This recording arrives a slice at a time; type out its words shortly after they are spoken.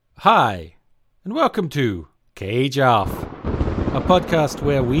Hi, and welcome to Cage Off, a podcast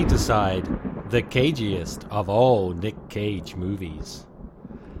where we decide the cagiest of all Nick Cage movies.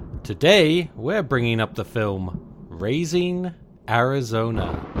 Today, we're bringing up the film Raising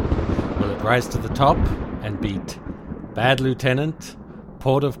Arizona. Will it rise to the top and beat Bad Lieutenant,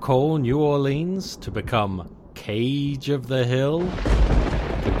 Port of Call, New Orleans to become Cage of the Hill?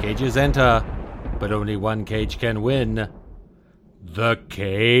 The cages enter, but only one cage can win. The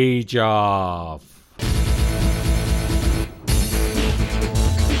Cage Off.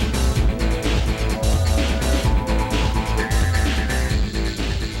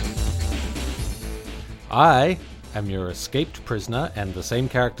 I am your escaped prisoner and the same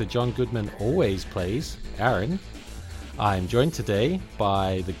character John Goodman always plays, Aaron. I'm joined today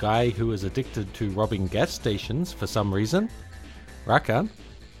by the guy who is addicted to robbing gas stations for some reason, Rakan.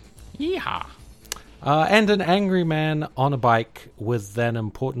 Yeehaw. And an angry man on a bike with an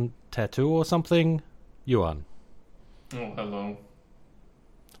important tattoo or something, Yuan. Oh, hello.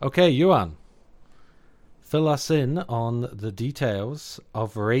 Okay, Yuan. Fill us in on the details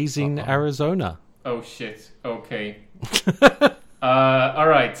of Raising Arizona. Oh, shit. Okay. All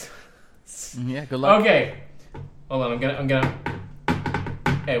right. Yeah, good luck. Okay. Hold on, I'm gonna...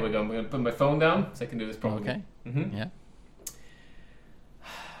 There we go. I'm gonna put my phone down so I can do this properly. Okay. Mm-hmm. Yeah.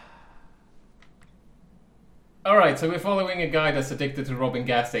 All right, so we're following a guy that's addicted to robbing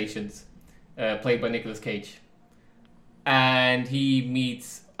gas stations, played by Nicolas Cage. And he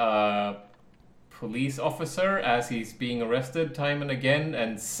meets a police officer as he's being arrested time and again,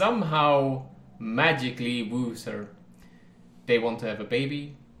 and somehow magically woos her. They want to have a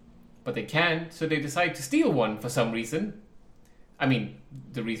baby, but they can't, so they decide to steal one for some reason. I mean,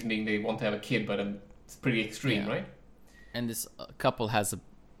 the reason being they want to have a kid, but it's pretty extreme, right? And this couple has a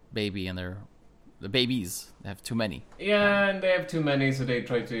baby, and the babies have too many. Yeah, and they have too many, so they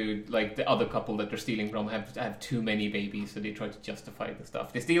try to, like, the other couple that they're stealing from have too many babies, so they try to justify the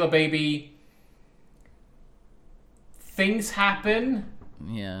stuff. They steal a baby. Things happen.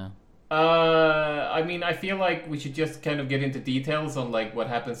 Yeah. I mean, I feel like we should just kind of get into details on, like, what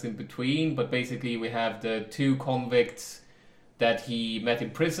happens in between, but basically we have the two convicts that he met in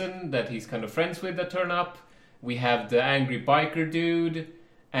prison, that he's kind of friends with, that turn up. We have the angry biker dude,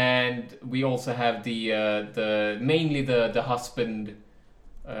 and we also have mainly the husband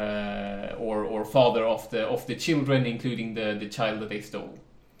or father of the children, including the child that they stole.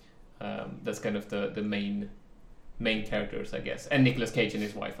 That's kind of the main characters, I guess, and Nicolas Cage and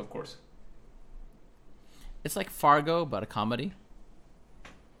his wife, of course. It's like Fargo, but a comedy.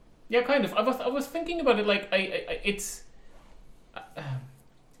 Yeah, kind of. I was thinking about it, like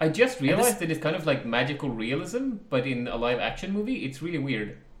I just realized that it's kind of like magical realism, but in a live action movie. It's really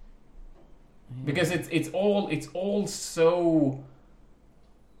weird because it's all so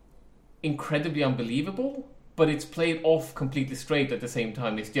incredibly unbelievable, but it's played off completely straight at the same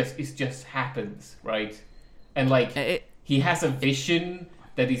time. It just happens, right? And like he has a vision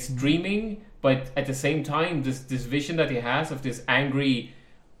that he's dreaming, but at the same time, this vision that he has of this angry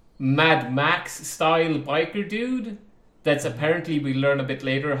Mad Max style biker dude that's apparently, we learn a bit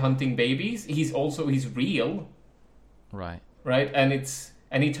later, hunting babies. He's real, Right.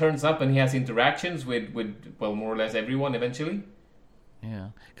 And he turns up and he has interactions with well, more or less everyone eventually. Yeah,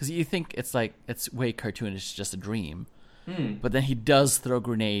 because you think it's way cartoonish, it's just a dream, but then he does throw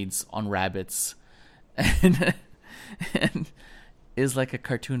grenades on rabbits, and is like a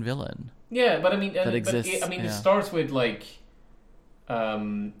cartoon villain. Yeah, but I mean, it starts with like.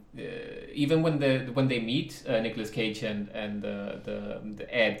 Even when they meet Nicolas Cage and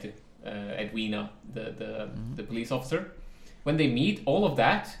the Edwina, the police officer, when they meet, all of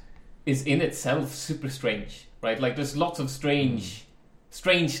that is in itself super strange, right? Like there's lots of strangeness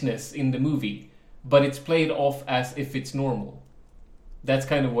in the movie, but it's played off as if it's normal. That's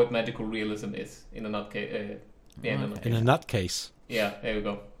kind of what magical realism is in a nutcase. In a nutcase. Yeah, there we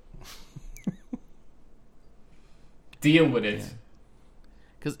go. Deal with it. Yeah.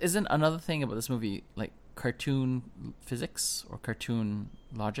 Because isn't another thing about this movie like cartoon physics or cartoon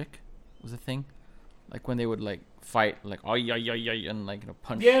logic was a thing? Like when they would like fight, like and like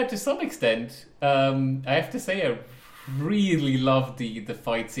punch. Yeah, to some extent. I have to say, I really loved the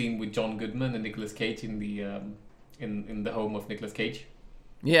fight scene with John Goodman and Nicolas Cage in the home of Nicolas Cage.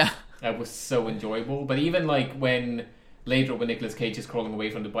 Yeah, that was so enjoyable. But even like when Nicolas Cage is crawling away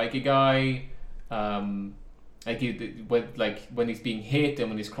from the biker guy. When he's being hit and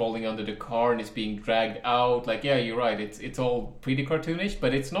when he's crawling under the car and he's being dragged out, like, yeah, you're right. It's all pretty cartoonish,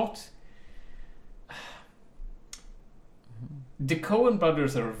 but it's not. the Coen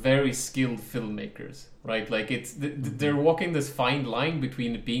brothers are very skilled filmmakers, right? Like they're walking this fine line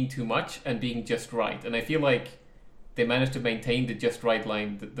between it being too much and being just right, and I feel like they managed to maintain the just right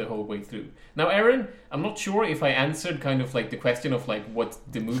line the whole way through. Now, Aaron, I'm not sure if I answered kind of like the question of like what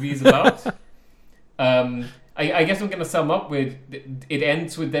the movie is about. I guess I'm going to sum up with it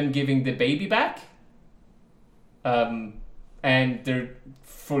ends with them giving the baby back, and they're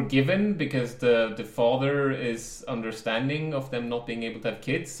forgiven because the father is understanding of them not being able to have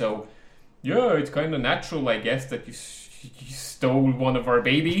kids. So yeah, it's kind of natural, I guess, that you stole one of our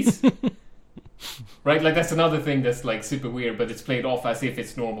babies. Right, like that's another thing that's like super weird, but it's played off as if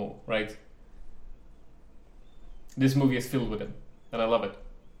it's normal, right? This movie is filled with them, and I love it.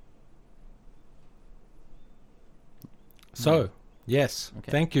 So, yes,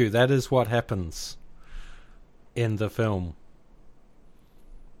 Okay. Thank you. That is what happens in the film.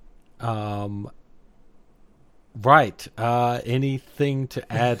 Right. Anything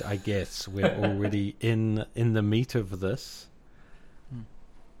to add? I guess we're already in the meat of this.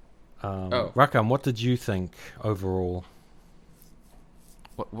 Rakam, what did you think overall?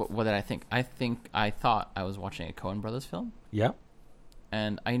 What did I think? I thought I was watching a Coen Brothers film. Yeah.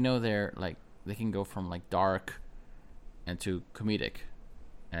 And I know they can go from like dark and to comedic.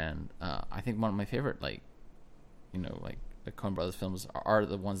 And I think one of my favorite the Coen Brothers films are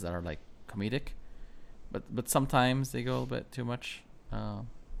the ones that are like comedic. But sometimes they go a little bit too much. But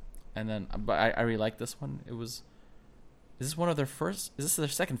I really like this one. Is this one of their first? Is this their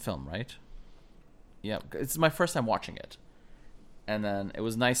second film, right? Yeah, it's my first time watching it, and then it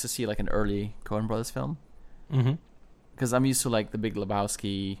was nice to see like an early Coen Brothers film. Mm-hmm. Because I'm used to like The Big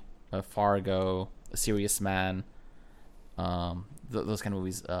Lebowski, Fargo, A Serious Man, those kind of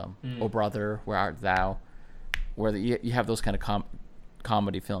movies. Oh Brother, Where Art Thou, where you have those kind of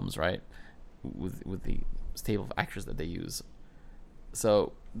comedy films, right? With the stable of actors that they use.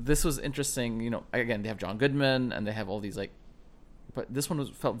 So this was interesting, again, they have John Goodman and they have all these but this one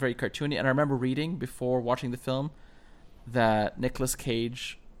felt very cartoony. And I remember reading before watching the film that Nicolas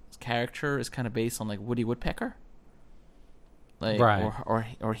Cage's character is kind of based on like Woody Woodpecker. Right.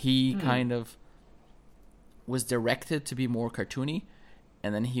 Or he kind of was directed to be more cartoony,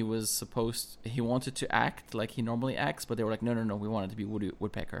 and then he wanted to act like he normally acts, but they were like, no, we want it to be Woody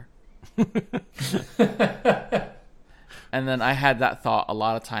Woodpecker. And then I had that thought a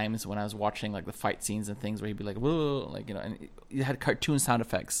lot of times when I was watching like the fight scenes and things where he'd be like, whoa, and you had cartoon sound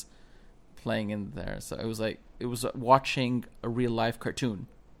effects playing in there. So it was watching a real life cartoon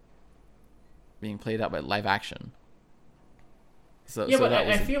being played out by live action.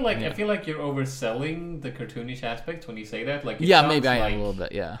 I feel like you're overselling the cartoonish aspect when you say that. Like, maybe I am a little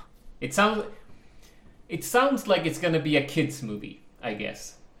bit. Yeah, it sounds like it's gonna be a kids movie, I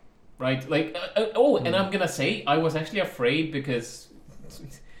guess. Right, and I'm gonna say I was actually afraid because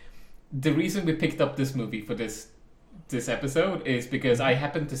the reason we picked up this movie for this episode is because I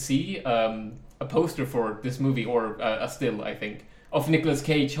happened to see a poster for this movie, or a still, I think, of Nicolas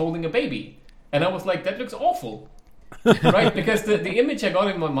Cage holding a baby, and I was like, that looks awful, right? Because the image I got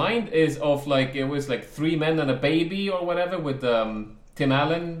in my mind is of like it was like three men and a baby or whatever with Tim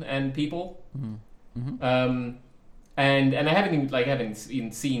Allen and people. Mm-hmm. And I haven't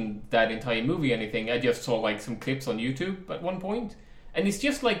even seen that entire movie or anything. I just saw like some clips on YouTube at one point, and it's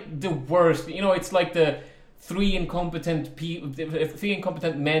just like the worst. It's like the three incompetent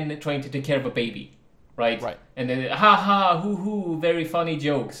men trying to take care of a baby, right? Right. And then hoo, very funny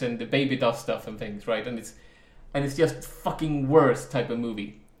jokes, and the baby does stuff and things, right? And it's just fucking worst type of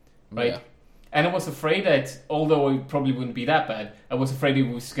movie, right? Yeah. And I was afraid that, although it probably wouldn't be that bad, I was afraid it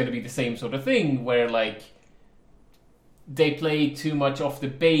was going to be the same sort of thing where like they play too much off the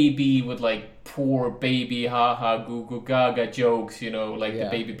baby with like poor baby goo goo gaga jokes, the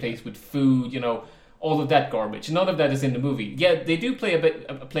baby plays with food, all of that garbage. None of that is in the movie. Yeah, they do play a bit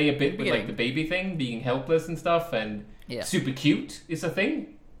with like the baby thing, being helpless and stuff, and super cute is a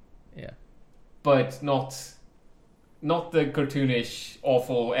thing. Yeah, but not the cartoonish,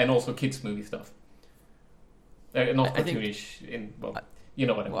 awful, and also kids movie stuff. Not cartoonish you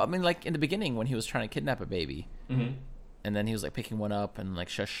know what I mean. Well, I mean, like in the beginning when he was trying to kidnap a baby. Mm-hmm. And then he was like picking one up and like,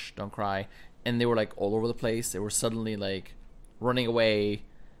 shush, don't cry. And they were like all over the place. They were suddenly like running away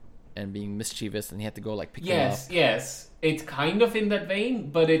and being mischievous, and he had to go like pick them up. Yes. It's kind of in that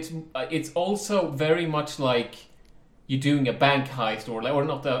vein, but it's also very much like you're doing a bank heist, or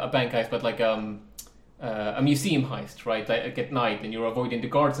not a bank heist, but like a museum heist, right? Like at night, and you're avoiding the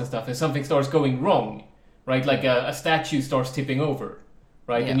guards and stuff, and something starts going wrong, right? Like a statue starts tipping over,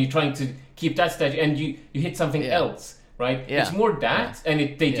 right? Yeah. And you're trying to keep that statue, and you hit something else. Right? Yeah. It's more that,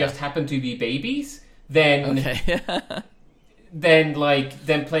 and they just happen to be babies, than than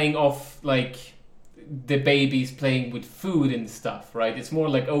playing off like the baby's playing with food and stuff, right? It's more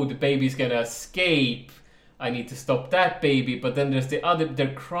like, oh, the baby's gonna escape. I need to stop that baby. But then there's the other,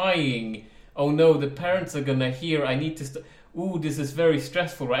 they're crying. Oh no, the parents are gonna hear. I need to stop. Ooh, this is very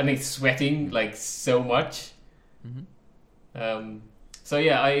stressful, right? And he's sweating like so much. Mm-hmm. So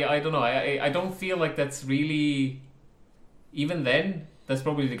yeah, I don't know. I don't feel like that's really, even then, that's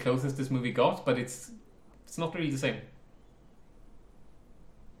probably the closest this movie got, but it's not really the same.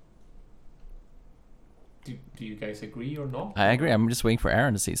 Do you guys agree or not? I agree. I'm just waiting for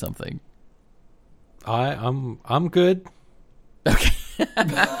Aaron to see something. I'm good. Okay.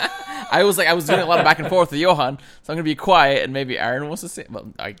 I was doing a lot of back and forth with Johan, so I'm gonna be quiet, and maybe Aaron wants to say.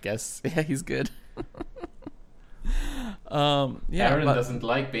 Well, I guess yeah, he's good. Aaron doesn't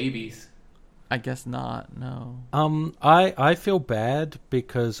like babies. I guess not. No. I feel bad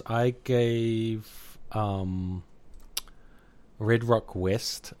because I gave Red Rock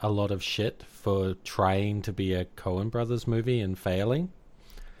West a lot of shit for trying to be a Coen Brothers movie and failing.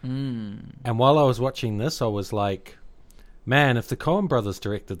 And while I was watching this, I was like, man, if the Coen Brothers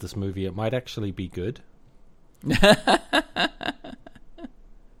directed this movie, it might actually be good.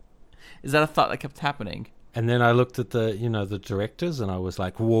 Is that a thought that kept happening? And then I looked at the directors, and I was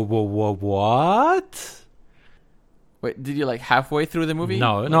like, whoa, what? Wait, did you like halfway through the movie?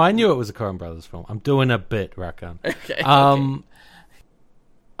 No, I knew it was a Coen Brothers film. I'm doing a bit, Rakan. Okay.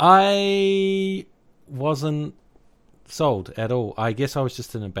 I wasn't sold at all. I guess I was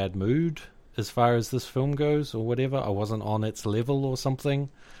just in a bad mood as far as this film goes, or whatever. I wasn't on its level or something.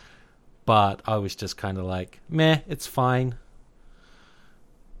 But I was just kind of like, meh, it's fine.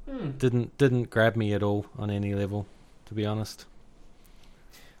 Didn't grab me at all on any level, to be honest.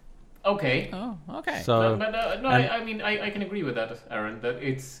 Okay. Oh, okay. So, I mean, I can agree with that, Aaron. That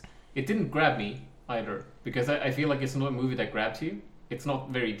it didn't grab me either, because I feel like it's not a movie that grabs you. It's not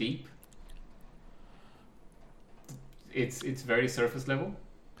very deep. It's very surface level.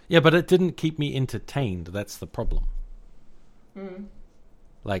 Yeah, but it didn't keep me entertained. That's the problem.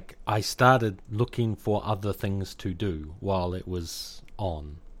 Like, I started looking for other things to do while it was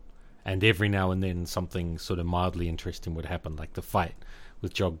on. And every now and then something sort of mildly interesting would happen, like the fight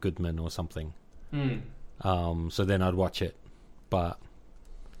with John Goodman or something. So then I'd watch it. But,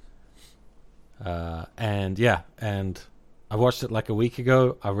 and I watched it like a week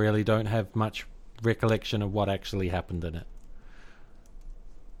ago. I really don't have much recollection of what actually happened in it.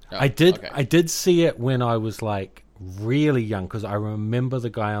 Oh, I did see it when I was like really young, because I remember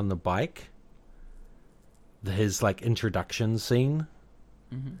the guy on the bike, his like introduction scene.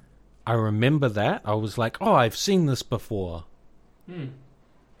 Mm-hmm. I remember that. I was like, oh, I've seen this before.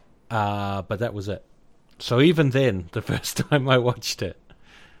 But that was it. So even then, the first time I watched it,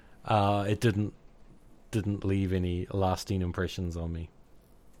 it didn't leave any lasting impressions on me.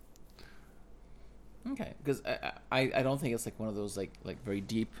 Okay, because I don't think it's like one of those like very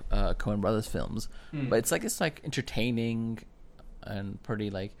deep Coen Brothers films, but it's like entertaining and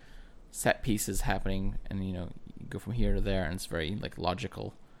pretty like set pieces happening, and you go from here to there, and it's very like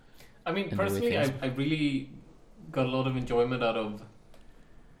logical. I mean, personally, I really got a lot of enjoyment out of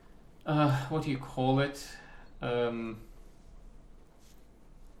what do you call it?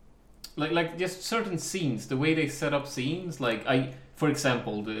 Like just certain scenes, the way they set up scenes. Like for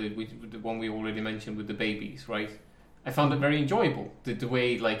example, the one we already mentioned with the babies, right? I found it very enjoyable. The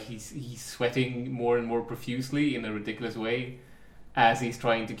way like he's sweating more and more profusely in a ridiculous way as he's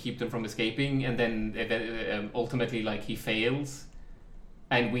trying to keep them from escaping, and then ultimately like he fails,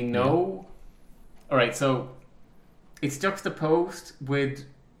 and we know. All right, so it's juxtaposed with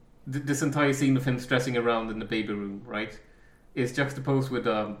this entire scene of him stressing around in the baby room, right? It's juxtaposed with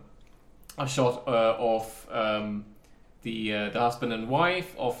a shot of the husband and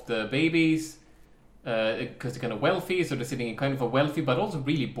wife of the babies, because they're kind of wealthy, so they're sitting in kind of a wealthy but also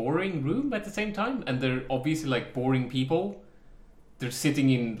really boring room at the same time, and they're obviously like boring people. They're sitting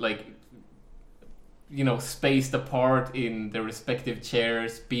in like, spaced apart in their respective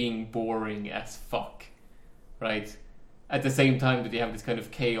chairs, being boring as fuck, right? At the same time that you have this kind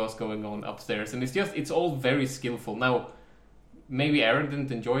of chaos going on upstairs, and it's all very skillful. Now, maybe Aaron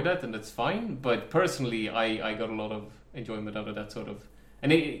didn't enjoy that, and that's fine, but personally, I got a lot of enjoyment out of that sort of...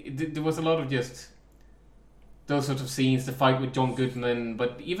 And there was a lot of just those sorts of scenes, the fight with John Goodman,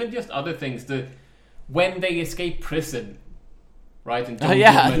 but even just other things. When they escape prison, right? And John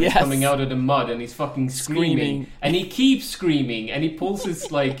Goodman is coming out of the mud, and he's fucking screaming. And he keeps screaming, and he pulls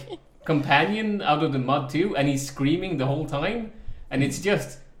his, like, companion out of the mud too, and he's screaming the whole time. And it's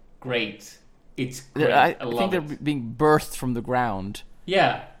just great. It's great. I think they're being birthed from the ground.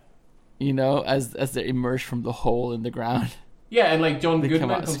 Yeah. As they emerge from the hole in the ground. Yeah, and like John They come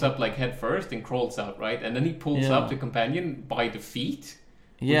Goodman out comes up like head first and crawls out, right? And then he pulls Yeah. up the companion by the feet,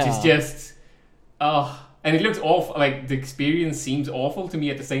 Yeah. which is just, and it looks awful. Like the experience seems awful to me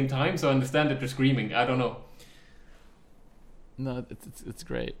at the same time. So I understand that they're screaming. I don't know. No, it's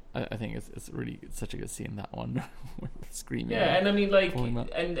great. I think it's such a good scene, that one. Screaming. Yeah, and I mean like, pulling up.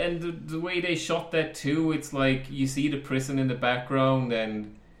 and the way they shot that too, it's like you see the prison in the background,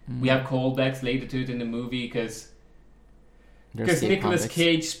 and we have callbacks later to it in the movie because Nicolas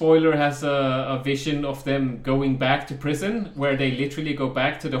Cage, spoiler, has a vision of them going back to prison where they literally go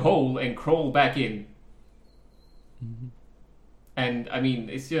back to the hole and crawl back in. Mm-hmm. And I mean,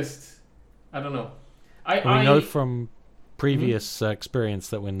 it's just, I don't know. We know from previous experience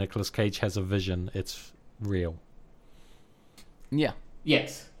that when Nicolas Cage has a vision, it's real. Yeah.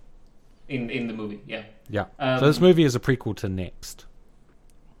 Yes. In the movie, yeah. Yeah. So this movie is a prequel to Next.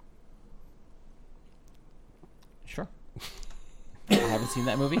 Sure. I haven't seen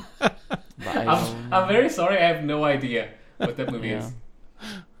that movie. But I'm very sorry, I have no idea what that movie is.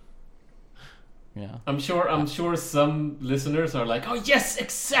 Yeah. I'm sure some listeners are like, "Oh yes,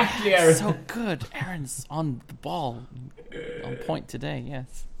 exactly, Aaron." So good. Aaron's on the ball, on point today.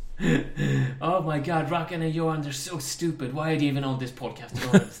 Yes. Oh my God, Rockin' and Johan, they're so stupid. Why are they even on this podcast? I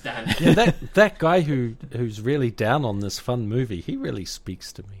don't understand. Yeah, that guy who's really down on this fun movie, he really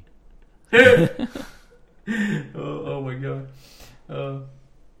speaks to me. oh my God.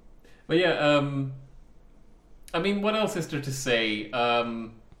 But yeah, I mean, what else is there to say?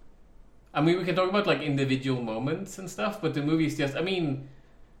 I mean, we can talk about like individual moments and stuff, but the movie is just, I mean,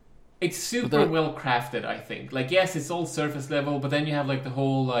 it's super well crafted, I think. Like, yes, it's all surface level, but then you have like the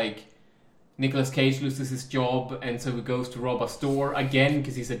whole like Nicolas Cage loses his job, and so he goes to rob a store again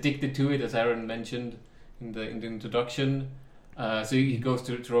because he's addicted to it, as Aaron mentioned in the introduction. So he goes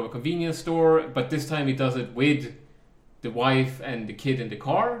to rob a convenience store, but this time he does it with the wife and the kid in the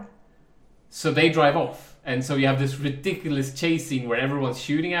car. So they drive off, and so you have this ridiculous chase scene where everyone's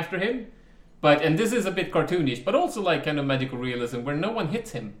shooting after him. And this is a bit cartoonish, but also like kind of magical realism where no one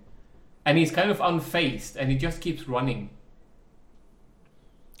hits him. And he's kind of unfazed, and he just keeps running.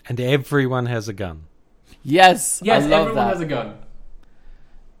 And everyone has a gun. Yes, I love everyone that. has a gun.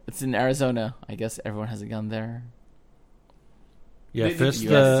 It's in Arizona. I guess everyone has a gun there. Yeah, first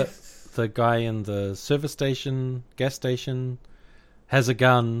the guy in the service station, gas station, has a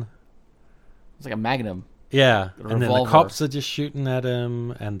gun. It's like a Magnum. Yeah, and then the revolver. cops are just shooting at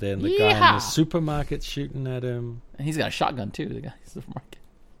him, and then the guy in the supermarket's shooting at him. And he's got a shotgun too, the guy in the supermarket.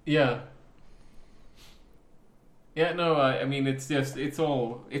 Yeah. Yeah, no, I mean, it's just, it's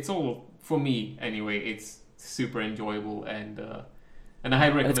all, for me, anyway, it's super enjoyable, and I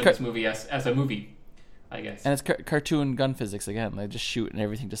highly recommend this movie as a movie, I guess. And it's cartoon gun physics again. They just shoot and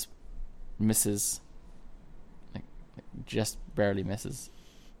everything just misses. Like, just barely misses.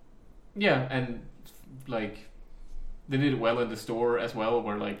 Yeah, and, like, they did it well in the store as well,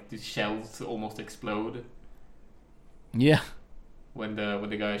 where, like, the shells almost explode. Yeah. When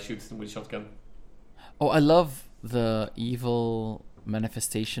the guy shoots them with a shotgun. Oh, I love the evil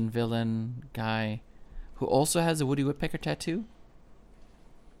manifestation villain guy who also has a Woody Woodpecker tattoo.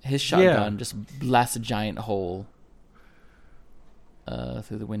 His shotgun just blasts a giant hole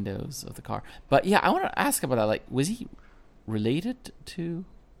through the windows of the car. But yeah, I want to ask about that. Like, was he related to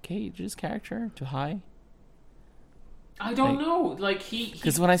Cage's character, to High? I don't know. Like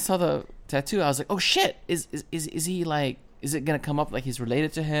because when I saw the tattoo, I was like, "Oh shit! Is he like? Is it gonna come up like he's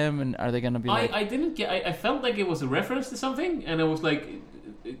related to him? And are they gonna be like?" I didn't get. I felt like it was a reference to something, and I was like,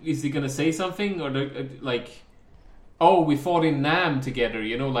 "Is he gonna say something?" Or like, "Oh, we fought in Nam together."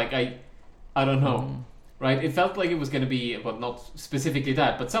 You know, like I don't know, right? It felt like it was gonna be, but not specifically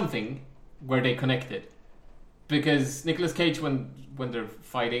that, but something where they connected, because Nicolas Cage when they're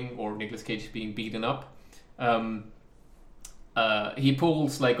fighting or Nicolas Cage being beaten up. He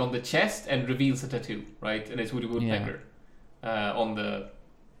pulls like on the chest and reveals a tattoo, right? And it's Woody Woodpecker on the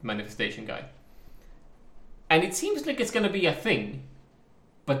manifestation guy. And it seems like it's going to be a thing,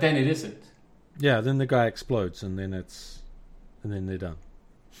 but then it isn't. Yeah, then the guy explodes, and then they're done.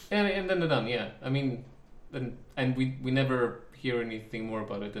 And then they're done. Yeah, I mean, and we never hear anything more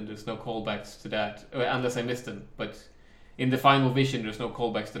about it, and there's no callbacks to that unless I missed them. But in the final vision, there's no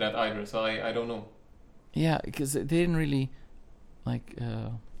callbacks to that either. So I don't know. Yeah, because they didn't really like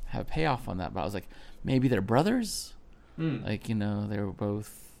have payoff on that. But I was like, maybe they're brothers. Like, you know, they were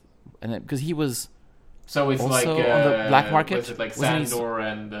both, and because he was. So it's also like on the black market. Was it like Sandor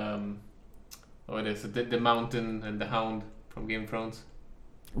and what is it? The Mountain and the Hound from Game of Thrones.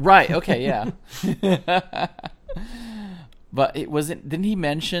 Right. Okay. Yeah. But it wasn't. Didn't he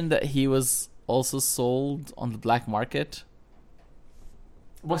mention that he was also sold on the black market?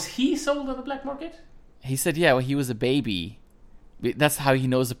 Was he sold on the black market? He said, yeah, well, he was a baby. That's how he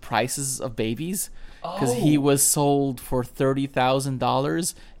knows the prices of babies. Because he was sold for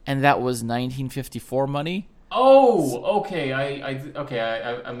 $30,000, and that was 1954 money. Oh, okay.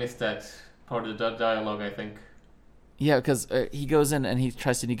 I missed that part of the dialogue, I think. Yeah, because he goes in and he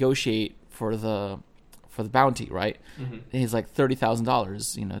tries to negotiate for the bounty, right? Mm-hmm. And he's like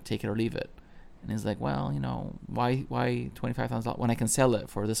 $30,000, take it or leave it. And he's like, well, why $25,000 when I can sell it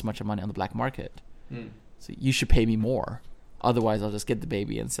for this much money on the black market? So you should pay me more. Otherwise, I'll just get the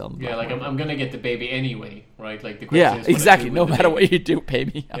baby and sell them. Yeah, like I'm gonna get the baby anyway, right? Like the question is exactly. No matter what you do, pay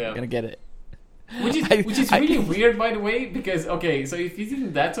me. I'm gonna get it. Which is really weird, by the way, because okay, so if he's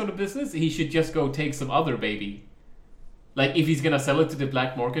in that sort of business, he should just go take some other baby. Like if he's gonna sell it to the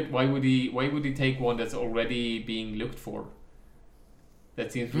black market, why would he take one that's already being looked for?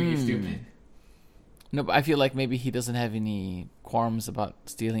 That seems really stupid. No, but I feel like maybe he doesn't have any qualms about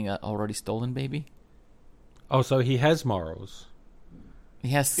stealing an already stolen baby. Oh, so he has morals. He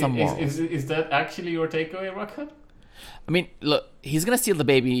has some morals. Is that actually your takeaway, Rockhead? I mean, look, he's going to steal the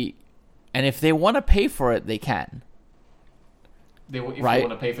baby, and if they want to pay for it, they can. They want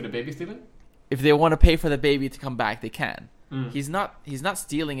to pay for the baby stealing? If they want to pay for the baby to come back, they can. He's not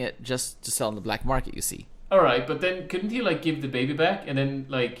stealing it just to sell on the black market, you see. All right, but then couldn't he give the baby back, and then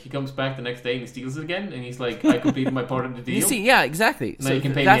he comes back the next day and he steals it again, and he's like, I completed my part of the deal. You see, yeah, exactly. Now you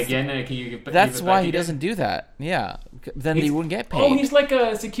can pay me again, and that's why he doesn't do that. Yeah, then he wouldn't get paid. Oh, he's like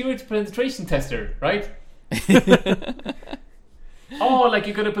a security penetration tester, right? Oh,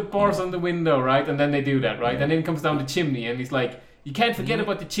 you're gonna put bars on the window, right? And then they do that, right? And then it comes down the chimney, and he's like, you can't forget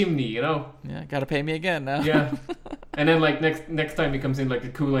about the chimney, Yeah, gotta pay me again now. Yeah. And then next time he comes in the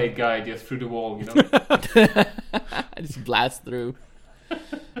Kool-Aid guy just through the wall, I just blast through.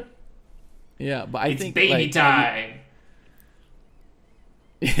 Yeah, but I think baby time.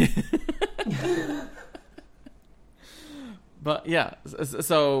 But yeah,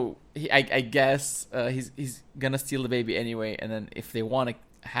 so I guess he's gonna steal the baby anyway, and then if they want to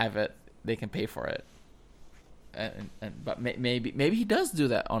have it, they can pay for it. But maybe he does do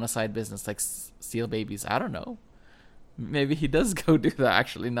that on a side business, like steal babies. I don't know. Maybe he does go do that.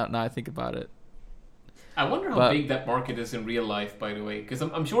 Actually, now I think about it. I wonder how big that market is in real life. By the way, because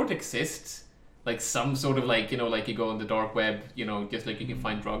I'm sure it exists. Some sort of you go on the dark web. Just like you can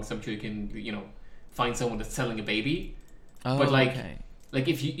find drugs. I'm sure you can find someone that's selling a baby. Oh, but okay.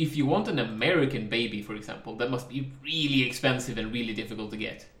 If you want an American baby, for example, that must be really expensive and really difficult to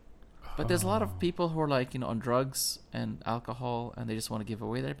get. But there's a lot of people who are on drugs and alcohol, and they just want to give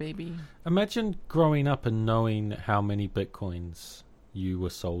away their baby. Imagine growing up and knowing how many bitcoins you were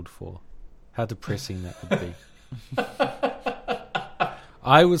sold for. How depressing that would be.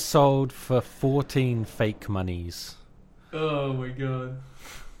 I was sold for 14 fake monies. Oh my god.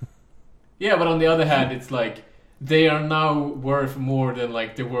 Yeah, but on the other hand, it's they are now worth more than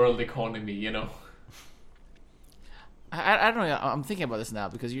the world economy, I don't know. I'm thinking about this now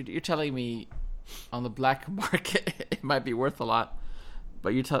because you're telling me on the black market it might be worth a lot,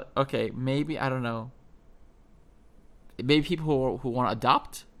 but okay, maybe I don't know. Maybe people who want to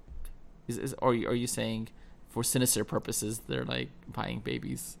adopt, or are you saying for sinister purposes they're buying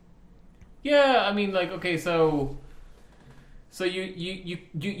babies? Yeah, I mean okay, so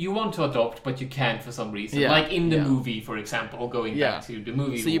you want to adopt, but you can't for some reason, in the movie, for example, going back to the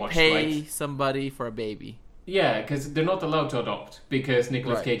movie. So you pay somebody for a baby. Yeah, because they're not allowed to adopt because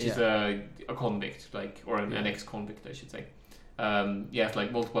Nicolas Cage is a convict, or an ex-convict, I should say. He has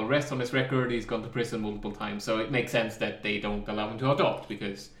multiple arrests on his record. He's gone to prison multiple times, so it makes sense that they don't allow him to adopt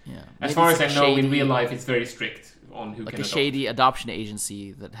because, as far as I know, in real life, it's very strict on who can adopt. A shady adoption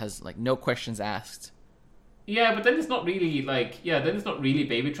agency that has no questions asked. Yeah, but then it's not really then it's not really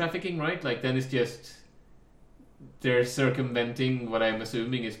baby trafficking, right? Then it's just they're circumventing what I'm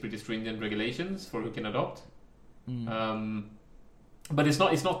assuming is pretty stringent regulations for who can adopt. But it's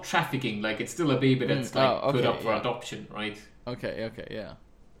not trafficking. It's still a baby that's put up for adoption, right? Okay, yeah.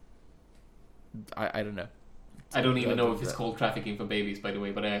 I don't know. I don't even know if it's called trafficking for babies, by the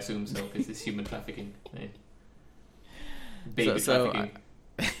way, but I assume so because it's human trafficking. Baby trafficking.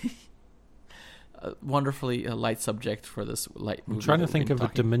 Wonderfully light subject for this light movie. I'm trying to think of a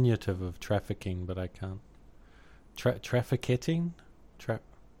diminutive of trafficking, but I can't. Trafficking?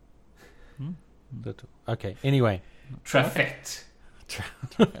 Okay, anyway. Trafficked.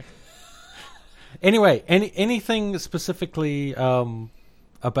 Anyway, anything specifically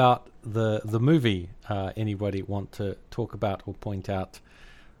about the movie anybody want to talk about or point out?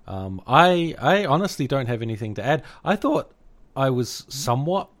 I honestly don't have anything to add. I thought I was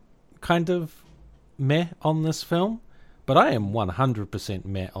somewhat kind of meh on this film, But I am 100%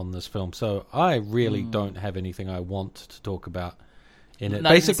 met on this film, so I really don't have anything I want to talk about in it.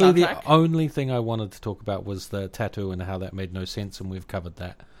 Not even Basically, the soundtrack? only thing I wanted to talk about was the tattoo and how that made no sense, and we've covered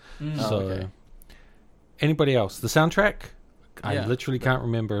that. So, okay. anybody else? The soundtrack? I Yeah. literally can't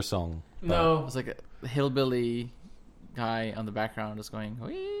remember a song. It No. was like a hillbilly guy on the background just going,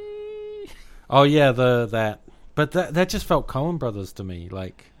 wee. Oh yeah, but that just felt Coen Brothers to me.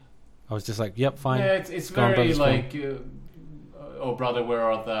 Like, I was just like, yep, fine. Yeah, it's Coen very Brothers like, oh brother, where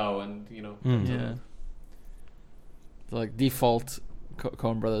art thou? And Yeah. Like default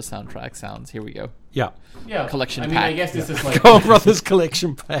Coen Brothers soundtrack sounds. Here we go. Yeah. yeah. Collection I mean, I pack. guess this is like Coen Brothers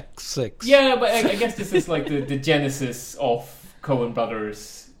Collection Pack 6. yeah, but I guess this is like the genesis of Coen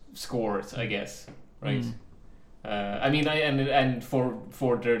Brothers scores, I guess, right? I mean, and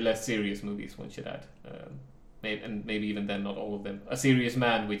for their less serious movies, one should add, maybe even then, not all of them. A Serious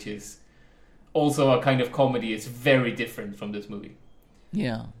Man, which is also a kind of comedy, is very different from this movie.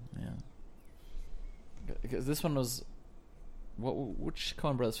 Yeah. Because this one was, which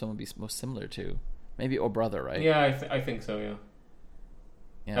Coen Brothers film would be most similar to? Maybe Oh Brother, right? Yeah, I think so. Yeah,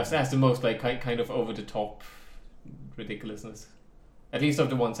 Yeah. that's the most like kind of over the top ridiculousness. At least of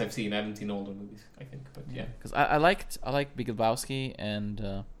the ones I've seen. I haven't seen all the movies, I think, but yeah. Because I liked Big Lebowski, and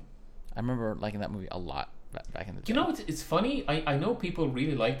I remember liking that movie a lot back in the day. You know, it's funny. I know people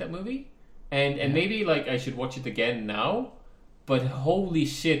really like that movie, and maybe like I should watch it again now. But holy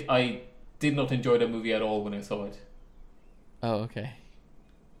shit, I did not enjoy that movie at all when I saw it. Oh, okay.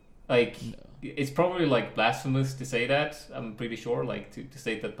 Like, it's probably like blasphemous to say that. I'm pretty sure, like to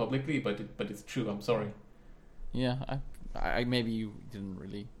say that publicly, but it's true. I'm sorry. Yeah, I maybe you didn't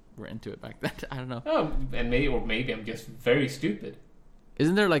really were into it back then. I don't know. Oh, and maybe I'm just very stupid.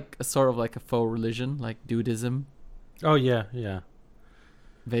 Isn't there like a sort of like a faux religion, like dudism, Oh yeah.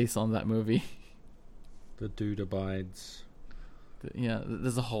 based on that movie? The Dude Abides. Yeah,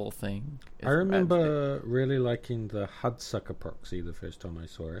 there's a whole thing. I remember really liking the Hudsucker Proxy the first time I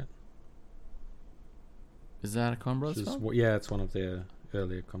saw it. Is that a Coen Which Brothers is, film? yeah, it's one of their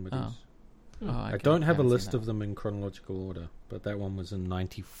earlier comedies. Oh, I don't have a list of them in chronological order, but that one was in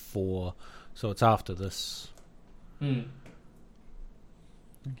 94, so it's after this. Hmm.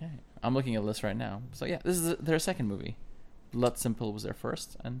 Okay, I'm looking at the list right now. So yeah, this is their second movie. Blood Simple was their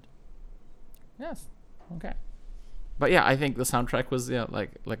first, and yes, okay. But yeah, I think the soundtrack was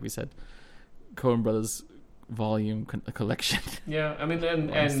like we said, Coen Brothers volume collection. Yeah, I mean,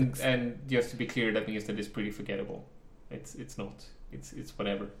 and just to be clear, that means that it's pretty forgettable. It's not. It's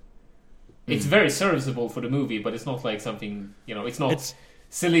whatever. It's very serviceable for the movie, but it's not like something, it's not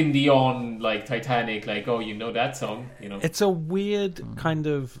Celine Dion like Titanic, like, oh, you know that song, It's a weird kind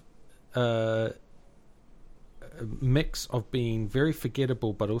of mix of being very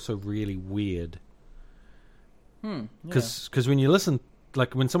forgettable but also really weird. Because when you listen,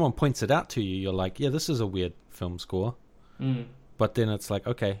 like when someone points it out to you, you're like, yeah, this is a weird film score. But then it's like,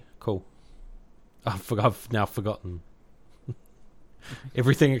 okay, cool. I've now forgotten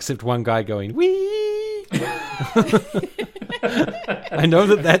everything except one guy going wee. I know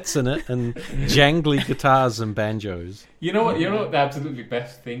that's in it, and jangly guitars and banjos. You know what the absolutely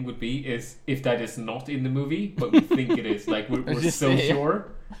best thing would be is if that is not in the movie, but we think it is. Like we're so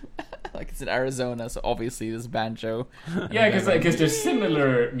sure. Like it's in Arizona, so obviously this banjo. Yeah, because there's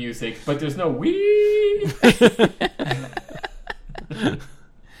similar music, but there's no wee.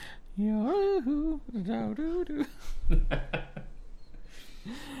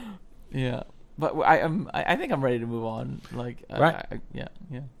 Yeah, but I think I'm ready to move on. Like, Right. Yeah.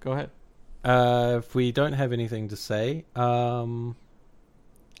 Go ahead. If we don't have anything to say,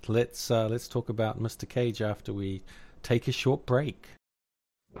 let's talk about Mr. Cage after we take a short break.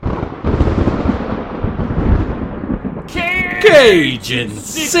 Cage in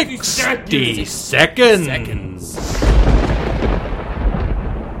 60 seconds.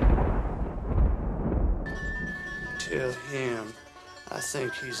 Tell him I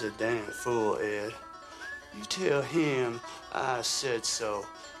think he's a damn fool, Ed. You tell him I said so,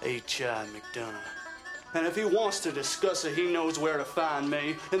 H.I. McDonough. And if he wants to discuss it, he knows where to find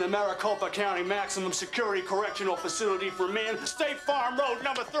me. In the Maricopa County Maximum Security Correctional Facility for Men, State Farm Road,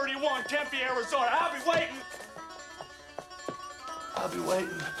 number 31, Tempe, Arizona. I'll be waiting.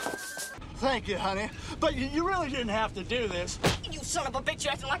 Thank you, honey. But you really didn't have to do this. You son of a bitch,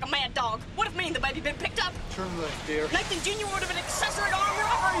 you're acting like a mad dog. What if me and the baby been picked up? Turn left, dear. Nathan Jr. would have been accessory to armed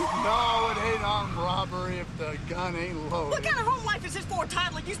robbery. No, it ain't armed robbery if the gun ain't loaded. What kind of home life is this for,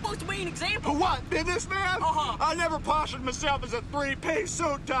 Tyler? You supposed to be an example. What, businessman? Uh-huh. I never postured myself as a three-piece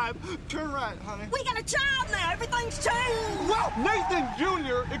suit type. Turn right, honey. We got a child now. Everything's changed. Well, Nathan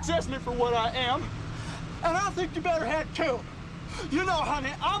Jr. accepts me for what I am. And I think you better head too. You know,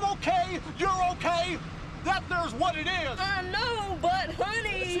 honey, I'm okay, you're okay. That there's what it is. I know, but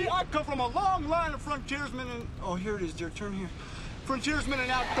honey. See, I come from a long line of frontiersmen and... Oh, here it is, dear. Turn here. Frontiersmen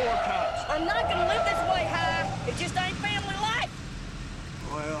and outdoor cops. I'm not gonna live this way, Hi. It just ain't family life.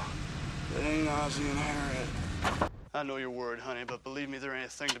 Well, it ain't Ozzie and Harriet. I know you're worried, honey, but believe me, there ain't a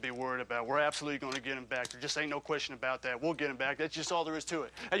thing to be worried about. We're absolutely going to get him back. There just ain't no question about that. We'll get him back. That's just all there is to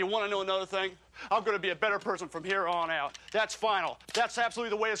it. And you want to know another thing? I'm going to be a better person from here on out. That's final. That's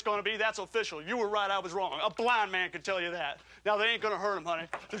absolutely the way it's going to be. That's official. You were right, I was wrong. A blind man could tell you that. Now, they ain't going to hurt him, honey.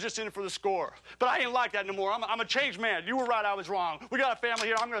 They're just in it for the score. But I ain't like that no more. I'm a changed man. You were right, I was wrong. We got a family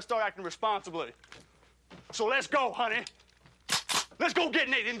here. I'm going to start acting responsibly. So let's go, honey. Let's go get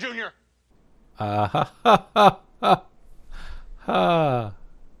Nathan Jr.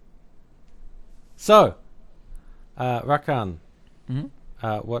 So, Rakan,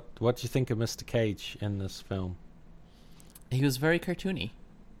 what do you think of Mr. Cage in this film? He was very cartoony.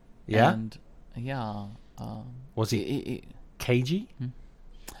 Yeah? And, yeah. Was he cagey?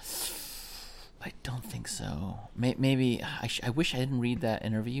 I don't think so. Maybe I wish I didn't read that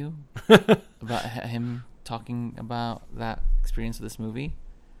interview about him talking about that experience of this movie.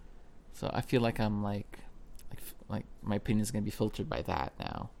 So I feel like I'm like my opinion is going to be filtered by that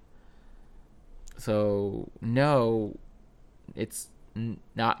now. So no, it's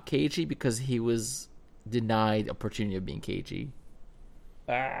not cagey because he was denied opportunity of being cagey.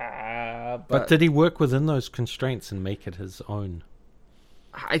 But did he work within those constraints and make it his own?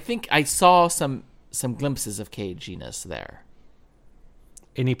 I think I saw some glimpses of caginess there.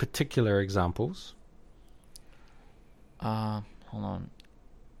 Any particular examples? Hold on.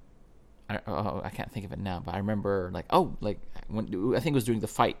 I can't think of it now, but I remember when I think it was during the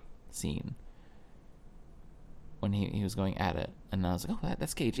fight scene when he was going at it, and I was like, oh,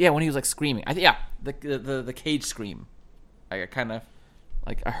 that's Cage. Yeah, when he was like screaming. The Cage scream. I kind of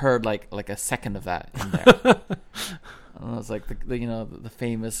I heard like a second of that in there. And it was like the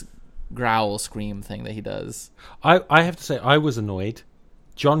famous growl scream thing that he does. I have to say I was annoyed.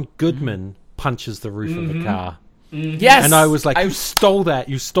 John Goodman punches the roof of the car. Yes, and I was like, you stole that.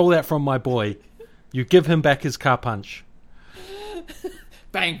 You stole that from my boy. You give him back his car punch.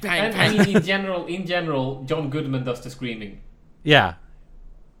 Bang, bang, And bang. I mean, in general, John Goodman does the screaming. Yeah.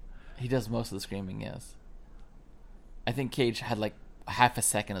 He does most of the screaming, yes. I think Cage had like half a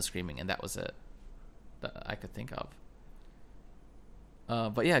second of screaming, and that was it that I could think of.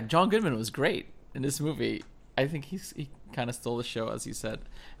 But yeah, John Goodman was great in this movie. I think he kind of stole the show, as you said.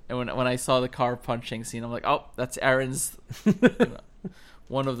 And when I saw the car punching scene, I'm like, oh, that's Aaron's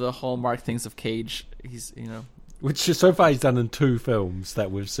one of the hallmark things of Cage. He's Which so far he's done in 2 films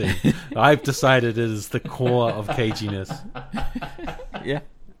that we've seen. I've decided it is the core of caginess. Yeah.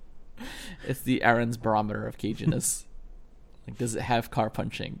 It's the Aaron's barometer of caginess. Like, does it have car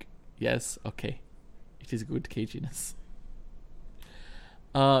punching? Yes. Okay. It is good caginess.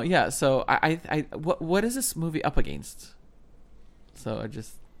 Yeah. So what is this movie up against? So I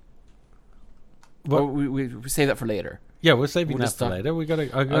just. Well, we save that for later. Yeah, we're saving that for later.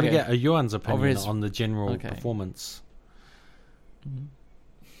 I gotta get a Yuan's opinion on the general Okay. performance.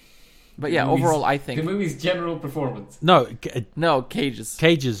 But yeah, overall, I think the movie's general performance. No, Cage's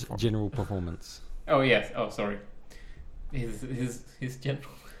general performance. Oh yes. Oh sorry. His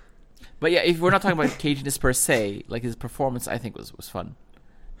general. But yeah, if we're not talking about caginess per se, like his performance, I think was fun,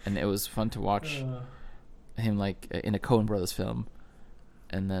 and it was fun to watch him like in a Coen Brothers film,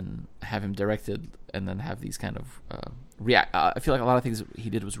 and then have him directed, and then have these kind of I feel like a lot of things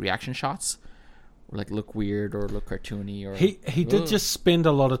he did was reaction shots, or like look weird or look cartoony, or he did just spend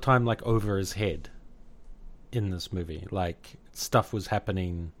a lot of time like over his head in this movie, like stuff was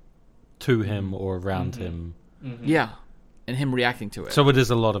happening to him or around him. Mm-hmm. Yeah, and him reacting to it. So it is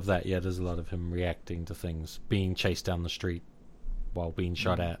a lot of that. Yeah, there's a lot of him reacting to things, being chased down the street while being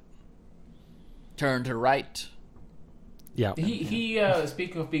shot at. Turn to right. Yeah. He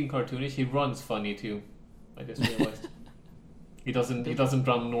speaking of being cartoonish, he runs funny too. I just realized. He doesn't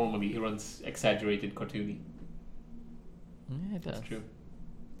run normally. He runs exaggerated cartoony. Yeah, it does. That's true.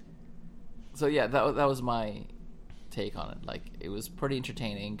 So yeah, that was my take on it. Like, it was pretty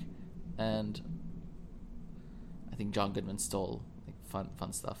entertaining, and I think John Goodman stole like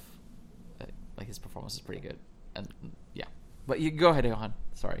fun stuff. Like his performance is pretty good, and yeah. But you go ahead, Johan.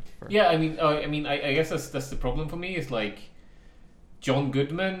 Sorry. Yeah, I mean, I guess that's the problem for me. Is like John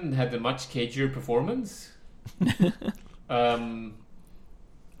Goodman had a much cagier performance.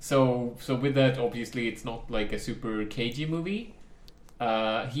 So with that, obviously, it's not like a super cagey movie.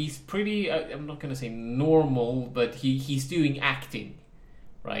 He's pretty. I'm not gonna say normal, but he's doing acting,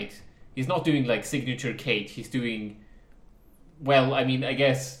 right? he's not doing like signature Cage. He's doing, well, I mean, I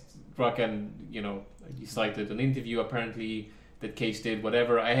guess Rakan, you cited an interview apparently that Cage did,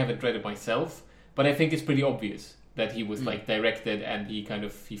 whatever. I haven't read it myself, but I think it's pretty obvious that he was like directed and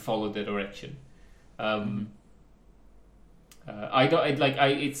he followed the direction. I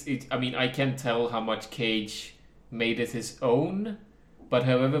can tell how much Cage made it his own, but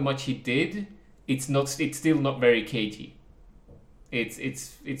however much he did, it's still not very cagey.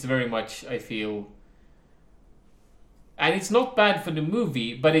 It's very much, I feel, and it's not bad for the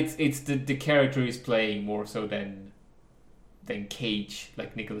movie, but it's the character he's playing more so than Cage,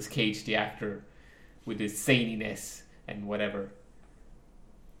 like Nicolas Cage, the actor, with his zaniness and whatever.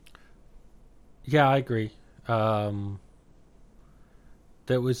 Yeah, I agree.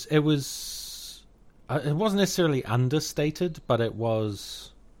 It wasn't necessarily understated, but it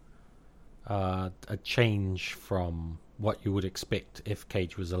was a change from what you would expect if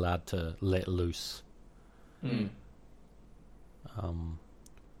Cage was allowed to let loose.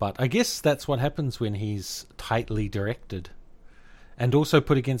 But I guess that's what happens when he's tightly directed, and also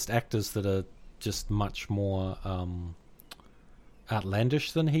put against actors that are just much more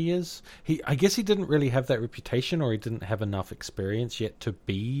outlandish than he is. I guess he didn't really have that reputation, or he didn't have enough experience yet to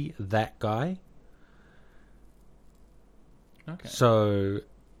be that guy. Okay. So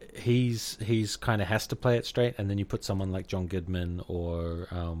he's kind of has to play it straight, and then you put someone like John Goodman or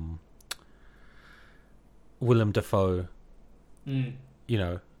Willem Dafoe,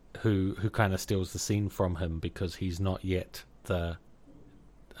 who kind of steals the scene from him because he's not yet the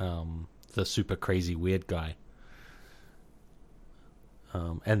super crazy weird guy.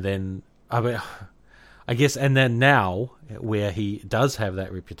 And then I guess, and then now where he does have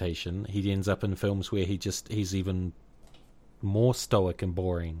that reputation, he ends up in films where he's even more stoic and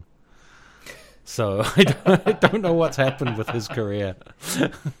boring. So I don't know what's happened with his career.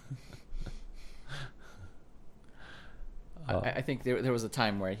 I think there was a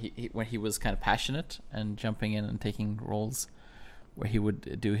time where when he was kind of passionate and jumping in and taking roles, where he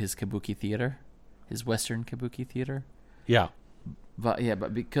would do his kabuki theater, his Western kabuki theater. Yeah.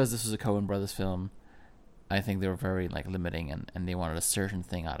 But because this was a Coen Brothers film, I think they were very limiting, and they wanted a certain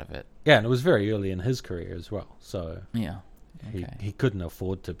thing out of it. Yeah, and it was very early in his career as well. So yeah, okay. he couldn't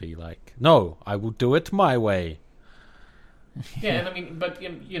afford to be like, no, I will do it my way. Yeah, and I mean, but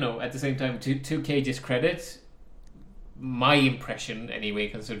at the same time, to Cage's credit, my impression anyway,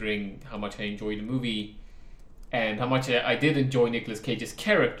 considering how much I enjoyed the movie and how much I did enjoy Nicolas Cage's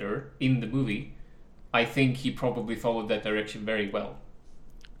character in the movie, I think he probably followed that direction very well.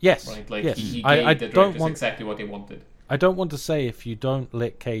 Yes, right? Like yes. he I gave the don't directors exactly what they wanted. I don't want to say if you don't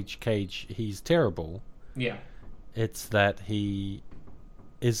let Cage, he's terrible. Yeah. It's that he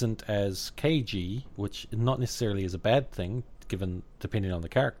isn't as cagey, which not necessarily is a bad thing, depending on the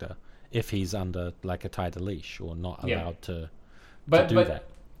character, if he's under like a tighter leash or not allowed to do that.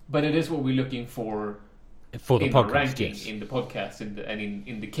 But it is what we're looking for the in podcast, our ranking, yes. in the podcast,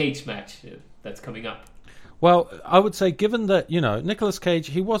 in the Cage match that's coming up. Well, I would say, given that, Nicolas Cage,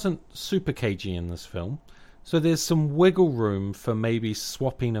 he wasn't super cagey in this film, so there's some wiggle room for maybe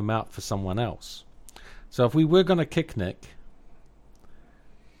swapping him out for someone else. So if we were going to kick Nick,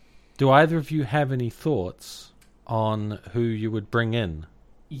 do either of you have any thoughts on who you would bring in?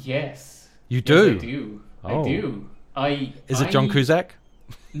 Yes. You do? Yes, I do. Oh. I do. Is it John Cusack?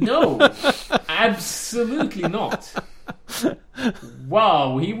 No, absolutely not.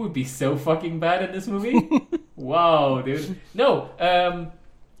 Wow, he would be so fucking bad in this movie. Wow, dude. No,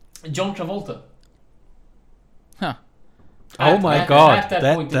 John Travolta. Huh. Oh my god, at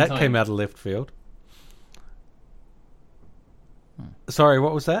that point in that time. came out of left field. Sorry,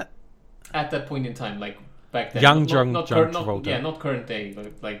 what was that? At that point in time, like back then. Young John Travolta. Not current day,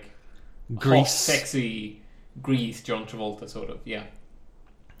 but like Grease. hot, sexy Grease John Travolta, sort of. Yeah.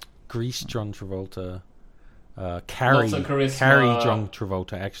 Grease John Travolta. Carrie Lots of charisma. Carrie John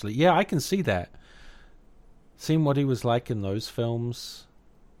Travolta, actually. Yeah, I can see that. Seeing what he was like in those films.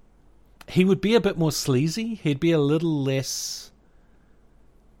 He would be a bit more sleazy. He'd be a little less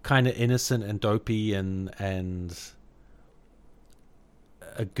kind of innocent and dopey and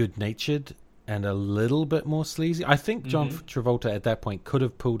a good-natured and a little bit more sleazy. I think John Travolta at that point could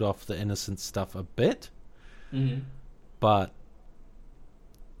have pulled off the innocent stuff a bit. Mm-hmm. But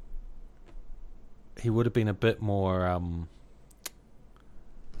he would have been a bit more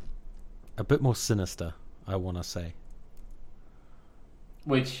sinister, I want to say.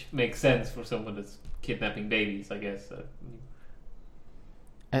 Which makes sense for someone that's kidnapping babies, I guess.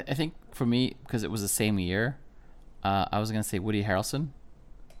 I think for me, because it was the same year, I was going to say Woody Harrelson,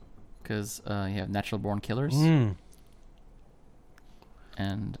 because you have Natural Born Killers. Mm.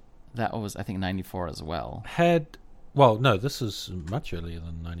 And That was, I think, 94 as well. No, this is much earlier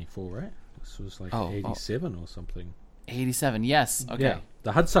than 94, right? This was like Oh, 87 or something. 87, yes. Okay. Yeah,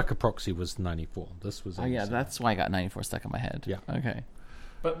 the Hudsucker Proxy was 94. This was 87. Oh, yeah, that's why I got 94 stuck in my head. Yeah. Okay.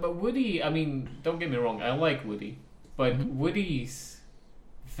 But Woody, I mean, don't get me wrong, I like Woody, but Woody's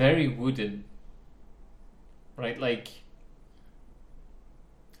very wooden, right? Like,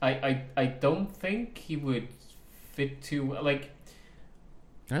 I don't think he would fit too like.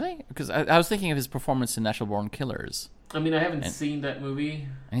 Really? Because I was thinking of his performance in Natural Born Killers, I mean, I haven't seen that movie.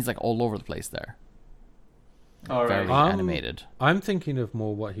 and he's like all over the place there. All right. Very animated. I'm thinking of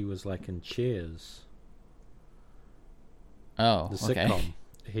more what he was like in Cheers, Oh, the okay. sitcom.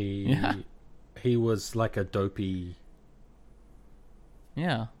 Yeah. He was like a dopey.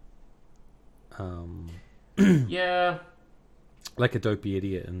 Yeah. Yeah, Like a dopey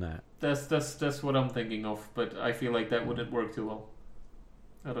idiot in that. that's what I'm thinking of, but I feel like that wouldn't work too well.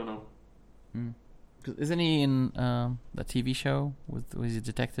 I don't know. 'Cause isn't he in that TV show with was he a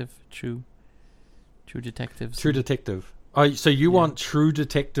detective? True Detectives. True Detective. Oh, so you want True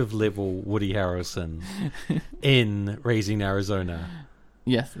Detective level Woody Harrelson in Raising Arizona?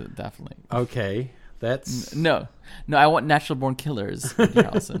 Yes, definitely. Okay, that's No, I want Natural Born Killers. Woody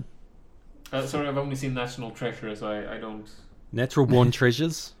Harrelson. Sorry, I've only seen National Treasure, so I don't. Natural Born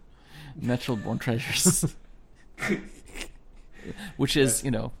Treasures. Natural Born Treasures. Which is,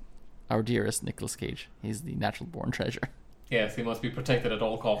 our dearest Nicolas Cage. He's the natural born treasure. Yes, he must be protected at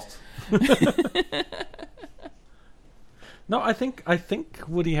all costs. No, I think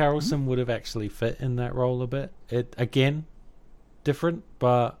Woody Harrelson would have actually fit in that role a bit. It again, different,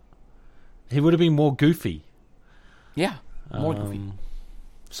 but he would have been more goofy. Yeah, more goofy.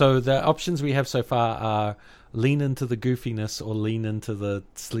 So the options we have so far are lean into the goofiness or lean into the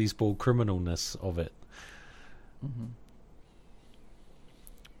sleazeball criminalness of it. Mm-hmm.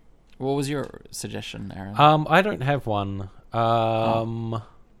 What was your suggestion, Aaron? I don't have one.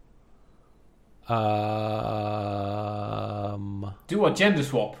 Do a gender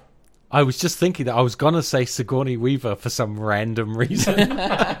swap. I was just thinking that I was gonna say Sigourney Weaver for some random reason.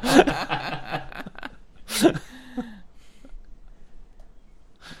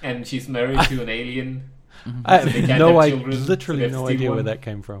 And she's married to an alien. I So they have can't no have idea, children, literally so they no have to idea steal where one. that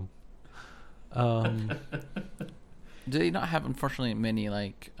came from. Do they not have, unfortunately, many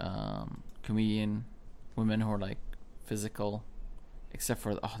comedian women who are physical, except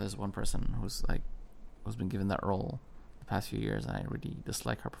for there's one person who's been given that role the past few years, and I really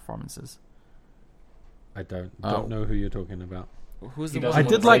dislike her performances. I don't know who you're talking about. Who's He the one? doesn't I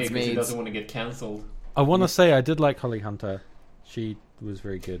did want to like- say it 'cause he doesn't want to get cancelled. I want to say I did like Holly Hunter. She was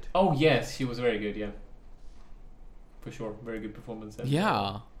very good. Oh yes, she was very good. Yeah, for sure, very good performance. And,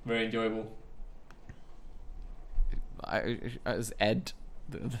 Yeah, very enjoyable. as Ed.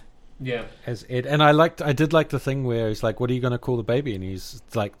 Yeah, As Ed, and I did like the thing where he's like, "What are you going to call the baby?" And he's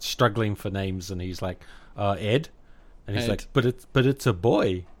like struggling for names, and he's like, "Ed," and he's Ed. like, "But it's a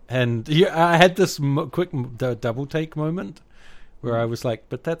boy." And I had this quick double take moment where I was like,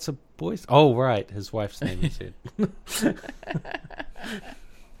 "But that's a boy's." Oh, right, his wife's name is Ed.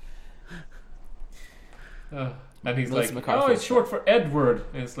 and he's Melissa like, McCarthy. "Oh, it's short for Edward."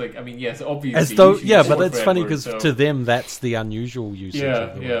 And it's like, I mean, yes, obviously. As though, usually yeah, it's but short it's for funny Edward, because so- to them that's the unusual usage. Yeah,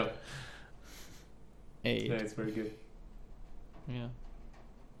 of the yeah, word. yeah, it's very good. Yeah.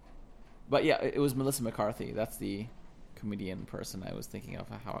 But yeah, it was Melissa McCarthy. That's the comedian person I was thinking of.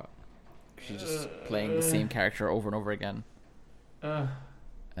 How she's just playing the same character over and over again, Uh,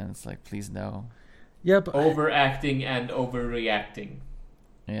 and it's like, please no. Yeah, but overacting and overreacting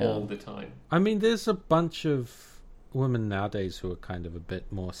Yeah. all the time. I mean, there's a bunch of women nowadays who are kind of a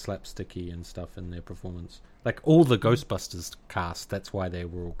bit more slapsticky and stuff in their performance. Like all the Ghostbusters cast, that's why they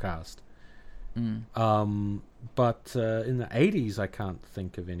were all cast. But in the 80s, I can't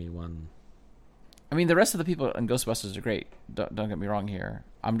think of anyone. I mean, the rest of the people in Ghostbusters are great. Don't get me wrong here.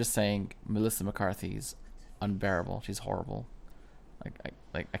 I'm just saying Melissa McCarthy's unbearable. She's horrible.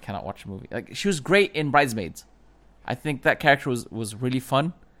 I cannot watch a movie. Like, she was great in Bridesmaids. I think that character was really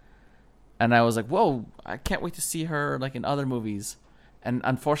fun, and I was like, whoa, I can't wait to see her in other movies. And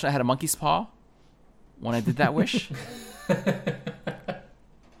unfortunately, I had a monkey's paw when I did that wish.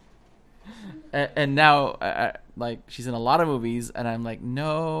 And now, she's in a lot of movies, and I'm like,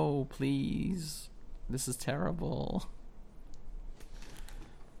 no, please, this is terrible.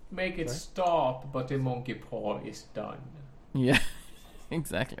 Make it stop, but the monkey paw is done. Yeah,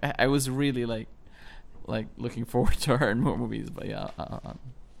 exactly. I was really looking forward to her in more movies, but yeah,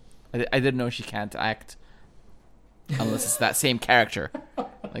 I didn't know she can't act unless it's that same character.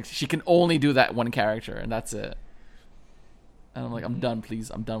 She can only do that one character, and that's it. And I'm like, I'm done, please.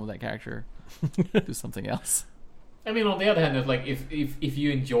 I'm done with that character. Do something else. I mean, on the other hand, it's like if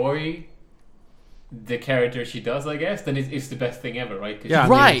you enjoy the character she does, I guess, then it's the best thing ever, right? 'Cause Yeah,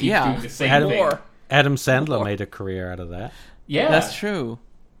 she right, keeps yeah. doing the same thing. Adam Sandler made a career out of that. Yeah, That's true.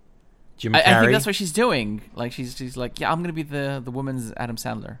 Jim Carrey. I think that's what she's doing. Like she's like, yeah, I'm gonna be the woman's Adam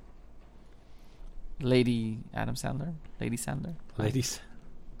Sandler. Lady Adam Sandler? Lady Sandler? Ladies.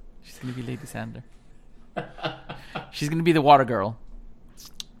 She's gonna be Lady Sandler. She's gonna be the water girl.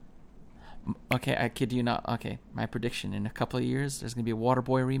 Okay, I kid you not. Okay, my prediction: in a couple of years, there's gonna be a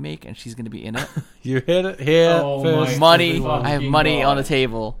Waterboy remake, and she's gonna be in it. You heard it here Oh first. my Money, fucking I have money on the God.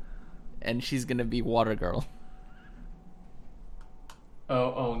 table, and she's gonna be Water Girl.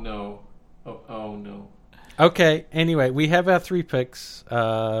 Oh no. Oh no. Okay, anyway, we have our 3 picks.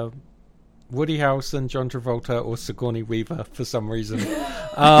 Woody Harrelson, John Travolta, or Sigourney Weaver for some reason.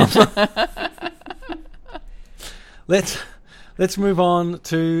 Let's move on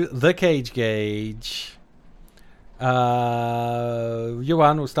to the Cage Gauge.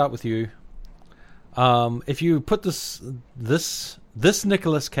 Johan, we'll start with you. If you put this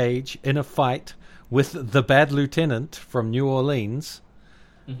Nicolas Cage in a fight with the Bad Lieutenant from New Orleans,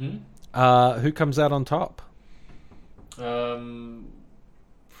 who comes out on top?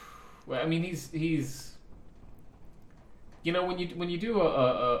 Well, I mean, he's. You know, when you do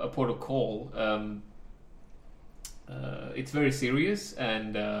a port of call, it's very serious,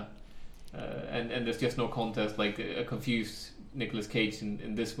 and there's just no contest. Like a confused Nicolas Cage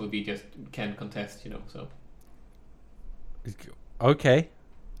in this movie just can't contest. You know, so. Okay.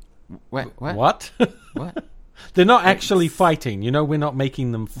 What? What? What? They're not actually fighting. You know, we're not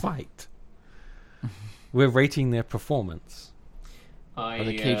making them fight. We're rating their performance. Or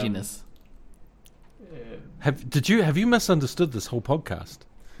the caginess. Have you misunderstood this whole podcast?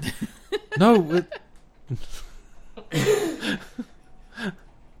 No.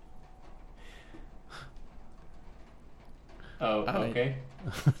 Okay.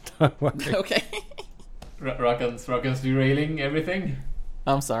 Don't worry. Okay. Rockan's derailing everything.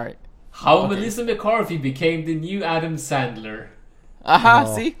 I'm sorry. How Melissa McCarthy became the new Adam Sandler. Aha,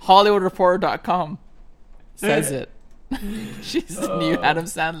 Oh. see? HollywoodReporter.com says it. She's the new Adam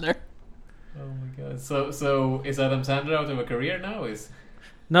Sandler. Oh my god. So is Adam Sandler out of a career now?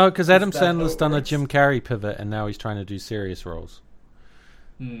 No, because Adam that how Sandler's it done a works? Jim Carrey pivot, and now he's trying to do serious roles.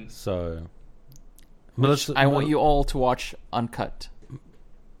 So, Melissa, I want you all to watch Uncut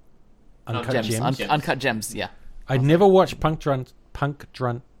Uncut Gems. Gems. Uncut Gems, yeah. I never watched Punch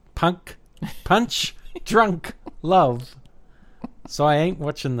Drunk Love, so I ain't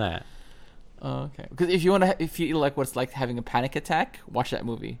watching that. Okay. Because if you like what it's like having a panic attack, watch that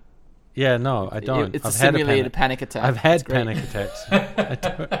movie. Yeah, no, I don't. It's I've a had simulated panic attack. I've had It's great. panic attacks.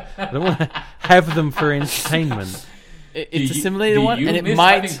 I don't want to have them for entertainment. It's a simulated one, and it miss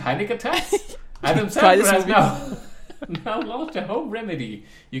might. having panic attacks. Adam Try Sandler this has movie. now launched a home remedy.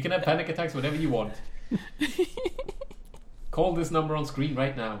 You can have panic attacks whenever you want. Call this number on screen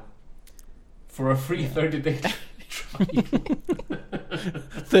right now for a free 30-day trial.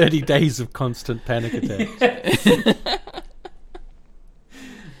 30 days of constant panic attacks.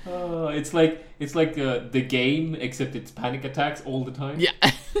 It's like the game, except it's panic attacks all the time. Yeah.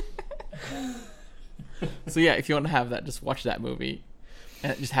 So yeah, if you want to have that, just watch that movie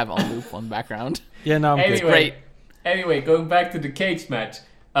and just have it on loop on the background. Yeah, no, I'm Anyway, good. Great. Anyway, going back to the cage match.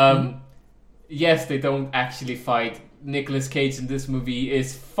 Yes, they don't actually fight. Nicolas Cage in this movie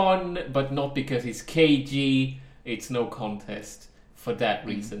is fun, but not because he's cagey. It's no contest for that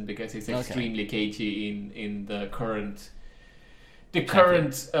reason, because he's extremely cagey in the current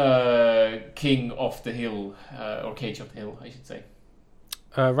king of the hill, or Cage of the Hill, I should say.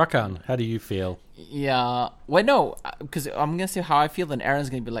 Rakan, how do you feel? Yeah. Well, no, because I'm gonna say how I feel, then Aaron's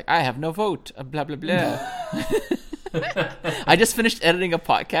gonna be like, "I have no vote." Blah blah blah. I just finished editing a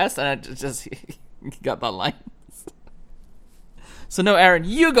podcast, and I just got that line. So no, Aaron,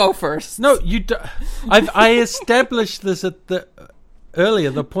 you go first. No, you. I established this earlier.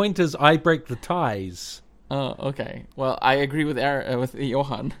 The point is, I break the ties. Oh, okay. Well, I agree with Aaron, with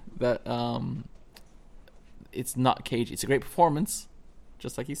Johan that it's not cagey. It's a great performance,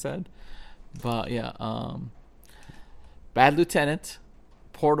 just like he said. But yeah, Bad Lieutenant,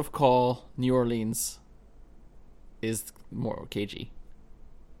 Port of Call, New Orleans is more cagey.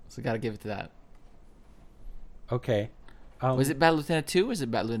 So gotta give it to that. Okay. Was it Bad Lieutenant 2 or is it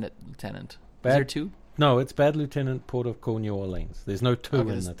Bad Lieutenant? Is there 2? No, it's Bad Lieutenant, Port of Call, New Orleans. There's no 2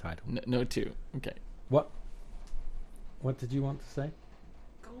 in the title. No 2. Okay. What did you want to say?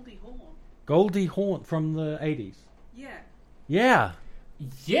 Goldie Hawn. Goldie Hawn from the 80s. Yeah. Yeah.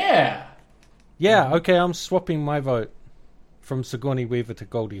 Yeah. Yeah, okay, I'm swapping my vote. from Sigourney Weaver to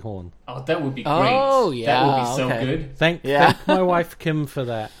Goldie Hawn. Oh, that would be great. Oh, yeah, that would be so okay. good. Thank my wife Kim for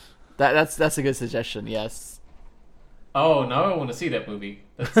that. That's a good suggestion. Yes. Oh, now I want to see that movie.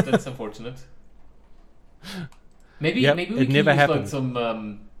 That's unfortunate. Maybe we it can never use happened.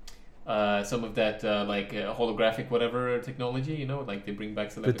 like some of that holographic whatever technology. You know, like they bring back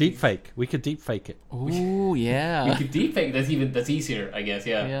The celebrities. deep fake. We could deep fake it. Ooh, yeah. We could deep fake. That's easier, I guess.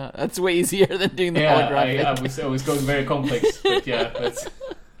 Yeah. Yeah, that's way easier than doing the Yeah, holographic. I was going very complex, but yeah,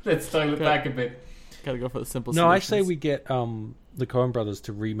 let's dial it back a bit. Gotta go for the simple No, I solutions. say we get the Coen brothers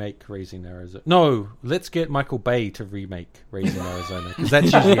to remake Raising Arizona. No, let's get Michael Bay to remake Raising Arizona, because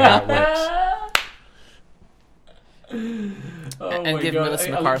that's usually how it works. Oh and my give God. Melissa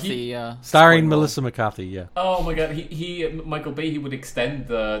McCarthy Starring supporting Melissa McCarthy, yeah. Oh my God, Michael Bay, he would extend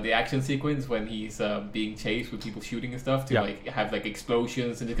the action sequence when he's being chased with people shooting and stuff to like have like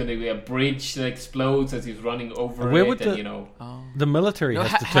explosions, and there's gonna be a bridge that explodes as he's running over Where it, would and the- you know. The military No,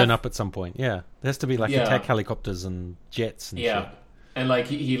 has to turn up at some point, yeah. There has to be like attack helicopters and jets and Yeah. shit. And like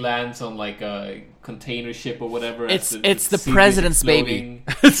he lands on like a container ship or whatever. It's as the city is president's baby.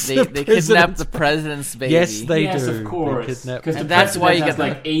 exploding. They kidnapped the president's baby. Yes, they Yes, do. of course. They kidnap- Because And that's why you has get the-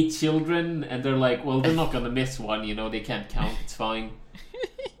 like 8 children, and they're like, well, they're not gonna miss one. You know, they can't count. It's fine.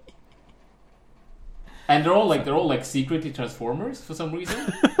 And they're all like secretly Transformers for some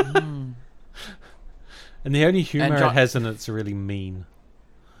reason. And the only humor John- it has in it's really mean.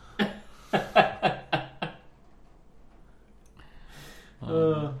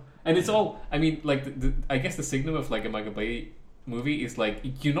 And it's all. I mean, like I guess the signal of like a Michael Bay movie is like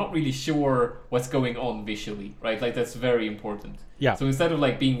you're not really sure what's going on visually, right? Like that's very important. Yeah. So instead of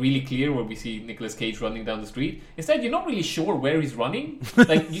like being really clear where we see Nicolas Cage running down the street, instead you're not really sure where he's running.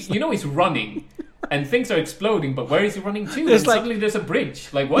 Like you know he's running, and things are exploding, but where is he running to? There's And like- suddenly there's a bridge.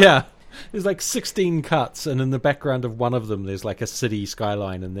 Like what? Yeah. There's like 16 cuts, and in the background of one of them, there's like a city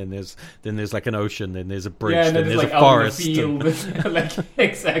skyline, and then there's like an ocean, then there's a bridge, Yeah, and then then there's it's a like out forest. in the field, like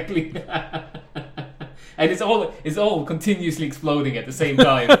exactly. And it's all continuously exploding at the same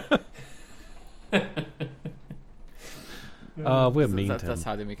time. We're mean to That's him,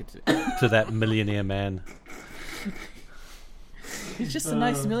 how they make it. to that millionaire man. He's just a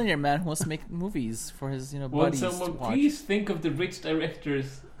nice millionaire man who wants to make movies for his Will buddies to someone watch. please think of the rich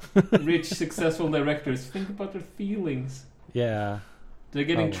directors, rich successful directors? Think about their feelings. Yeah. They're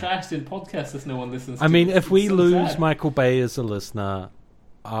getting Oh. trashed in podcasts as no one listens to. I mean, if It's we so lose sad. Michael Bay as a listener,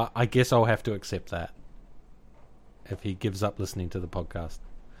 I guess I'll have to accept that. If he gives up listening to the podcast.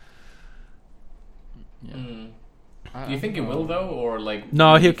 Yeah. Do you think he will though, or like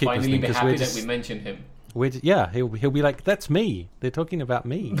No, will he'll he keep finally listening, be 'cause happy we're that just- we mentioned him? He'll be like, that's me. They're talking about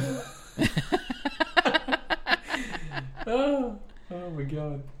me. Oh my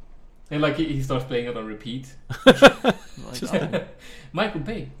god! And like he starts playing it on repeat. Like, Michael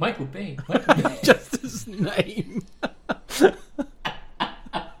Bay. Just his name.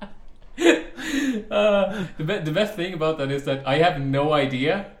 The best thing about that is that I have no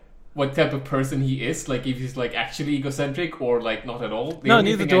idea what type of person he is. Like if he's like actually egocentric or like not at all. The No,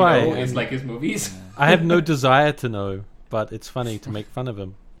 only neither thing do I. know is like his movies. I have no desire to know, but it's funny to make fun of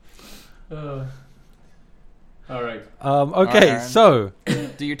him. All right. Okay, Aaron. so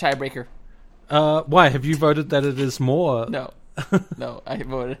do your tiebreaker. why have you voted that it is more? No, I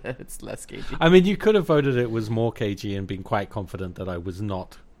voted it's less cagey. I mean, you could have voted it was more cagey and been quite confident that I was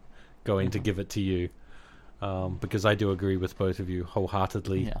not going to give it to you, because I do agree with both of you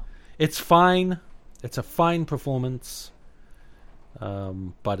wholeheartedly. Yeah. It's fine. It's a fine performance,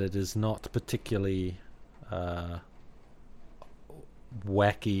 but it is not particularly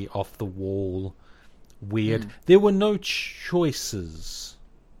wacky, off the wall, weird. There were no choices.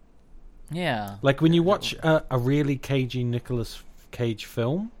 Yeah. Like when you watch a really cagey Nicolas Cage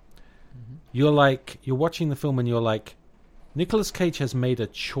film, you're watching the film and you're like, Nicolas Cage has made a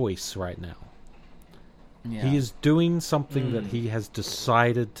choice right now. Yeah. He is doing something that he has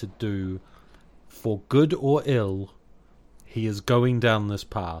decided to do for good or ill. He is going down this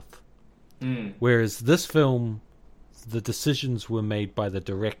path. Whereas this film, the decisions were made by the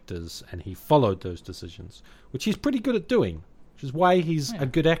directors and he followed those decisions, which he's pretty good at doing, which is why he's a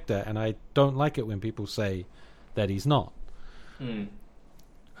good actor, and I don't like it when people say that he's not.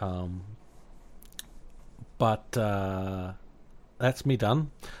 But that's me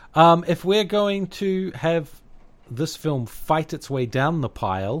done. If we're going to have this film fight its way down the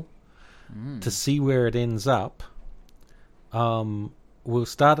pile to see where it ends up, we'll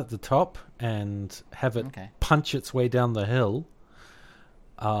start at the top and have it punch its way down the hill.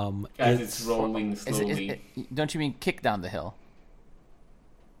 As it's rolling Is slowly. don't you mean kick down the hill?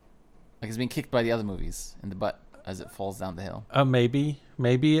 Like it's being kicked by the other movies in the butt as it falls down the hill.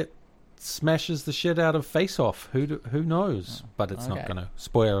 Maybe it smashes the shit out of Face Off. Who knows? But it's not gonna.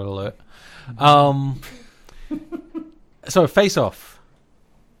 Spoiler alert. So Face Off.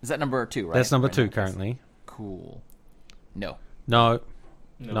 Is that number 2, right? That's number Right 2 now. currently. Cool. No. No,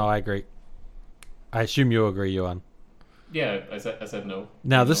 I agree. I assume you agree, Johan. Yeah, I said no.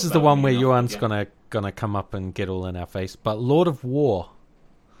 Now this is the one where Johan's yeah. gonna come up and get all in our face. But Lord of War.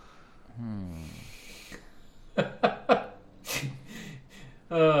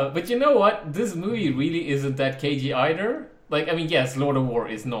 But you know what? This movie really isn't that cagey either. Like, I mean, yes, Lord of War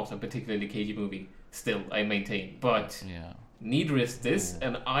is not a particularly cagey movie. Still, I maintain. But neither is this,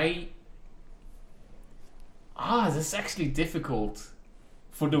 and this is actually difficult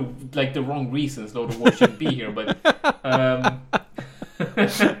for the wrong reasons. Lord of War shouldn't be here, but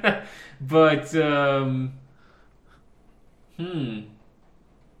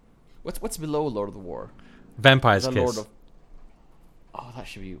What's below Lord of the War? Vampire's The Kiss. Lord of... Oh, that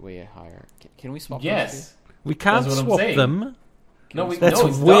should be way higher. Can we swap? yes. We can't That's what I'm swap saying. them. No, That's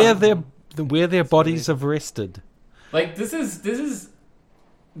it's where done. their bodies have rested. Like, this is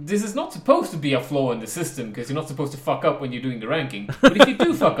not supposed to be a flaw in the system, because you're not supposed to fuck up when you're doing the ranking. But if you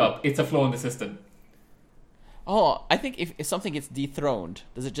do fuck up, it's a flaw in the system. Oh, I think if something gets dethroned,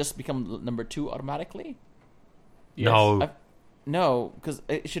 does it just become number 2 automatically? Yes. No. No, because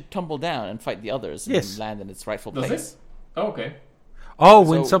it should tumble down and fight the others Yes. and land in its rightful Does place. it? Oh, okay. Oh,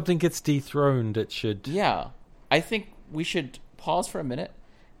 when So- something gets dethroned, it should. Yeah, I think we should pause for a minute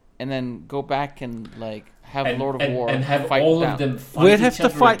and then go back and have Lord of War and have fight all down. of them fight We'd each have to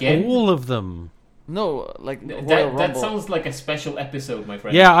other fight again. all of them. No, Royal That Rumble. sounds like a special episode, my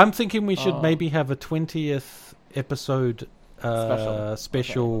friend. Yeah, I'm thinking we should Oh. maybe have a 20th episode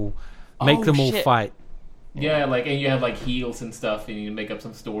special. Okay. Make Oh, them all shit. fight. Yeah, and you have heels and stuff, and you make up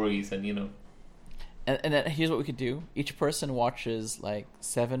some stories, and And then here's what we could do: each person watches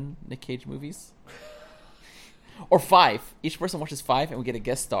 7 Nick Cage movies, or 5. Each person watches 5, and we get a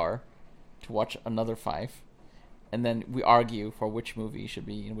guest star to watch another 5, and then we argue for which movie should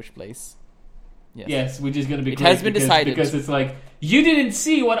be in which place. Yes, which is going to be It great has been because, decided. because it's like you didn't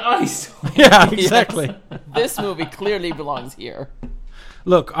see what I saw. Yeah, exactly. This movie clearly belongs here.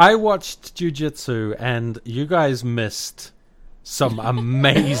 Look, I watched Jiu-Jitsu and you guys missed some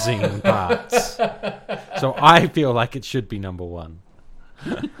amazing parts. So I feel like it should be number 1.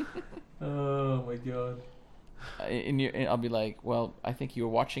 Oh my god. And I'll be like, well, I think you were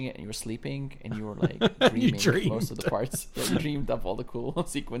watching it and you were sleeping and you were dreaming dreamed. most of the parts. Yeah, you dreamed up all the cool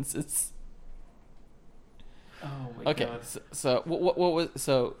sequences. Oh my Okay, god. so what was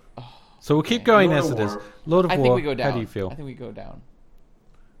so? So we'll keep going Lord as of it is. War. Lord of I War, think we go down. how do you feel? I think we go down.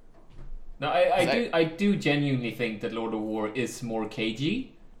 No, I- I do genuinely think that Lord of War is more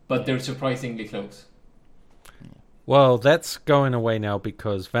cagey, but they're surprisingly close. Well, that's going away now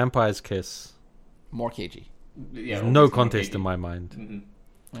because Vampire's Kiss, More cagey. Yeah, no obviously more contest cagey. in my mind.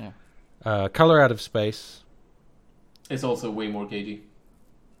 Mhm. Yeah. Color Out of Space, It's also way more cagey.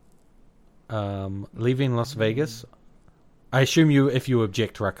 Leaving Las Vegas. I assume if you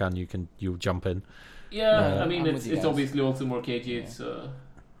object, Rakan, you'll jump in. Yeah, No, I mean I'm it's with you guys. obviously also more cagey. Yeah. It's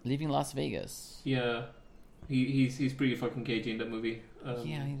Leaving Las Vegas. yeah, he's pretty fucking cagey in that movie.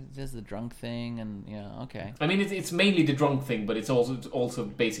 Yeah, he does the drunk thing, and yeah, okay. I mean it's mainly the drunk thing, but it's also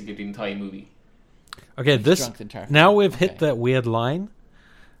basically the entire movie. Okay, He's this drunk the entire now film. we've hit Okay. that weird line.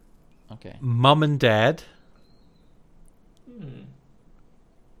 Okay. Mum and Dad.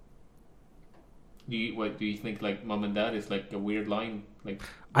 Do you think Mom and Dad is a weird line?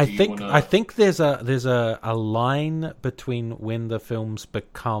 I do you think wanna- I think there's a line between when the films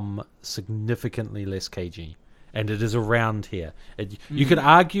become significantly less cagey, and it is around here. You could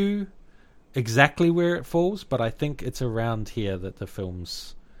argue exactly where it falls, but I think it's around here that the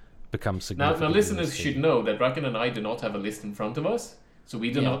films become Now significantly. listeners less should cagey. know that Rakan and I do not have a list in front of us, so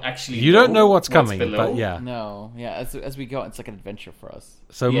we do not actually. You don't know what's coming, below. but yeah. No, yeah. As we go, it's like an adventure for us.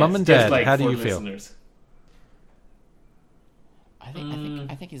 So, Yes, Mum and just Dad, how do for you feel? listeners.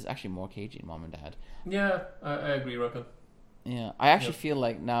 I think he's actually more cagey in Mom and Dad. Yeah, I agree, Rakan. Yeah, I actually feel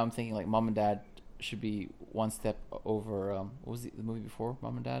now I'm thinking Mom and Dad should be one step over. What was the movie before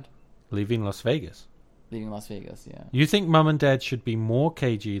Mom and Dad? Leaving Las Vegas. Leaving Las Vegas. Yeah. You think Mum and Dad should be more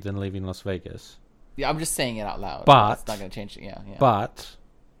cagey than Leaving Las Vegas, Yeah, I'm just saying it out loud. But- it's not going to change. Yeah. but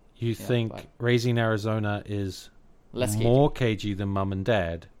you think but- Raising Arizona is Less cagey. more cagey than Mum and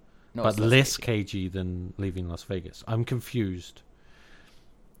Dad, No, but it's less cagey than Leaving Las Vegas? I'm confused.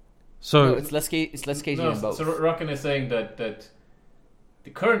 So No, it's less cagey No, than both. so Rakan is saying that the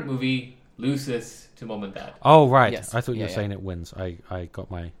current movie loses to Mom and Dad. oh right, Yes. I thought you Yeah, were yeah. saying it wins. I got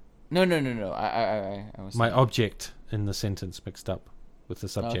my No. I was My object in the sentence mixed up with the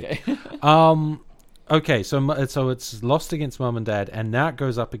subject. Okay. Okay, so it's Lost against Mum and Dad, and now it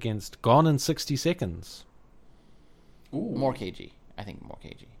goes up against Gone in 60 Seconds. Ooh. More cagey. I think more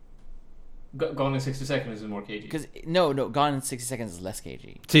cagey. Gone in 60 Seconds is more cagey. Because no, Gone in 60 Seconds is less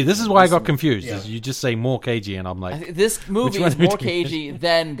cagey. See, this is why I got confused. Yeah. Is you just say more cagey, and I'm like, This movie one is are we more doing? cagey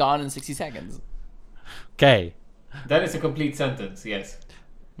than Gone in 60 Seconds. okay. That is a complete sentence, yes.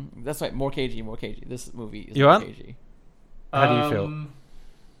 That's right, more cagey. This movie is You more want? cagey. How do you feel?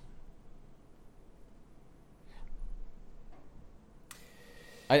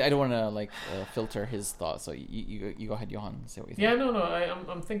 I don't want to filter his thoughts, so you go ahead, Johan. Say what you think. Yeah, no.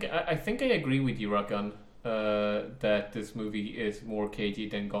 I'm thinking. I think I agree with you, Rakan, that this movie is more cagey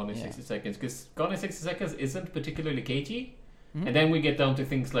than Gone in 60 Seconds. Because Gone in 60 Seconds isn't particularly cagey, and then we get down to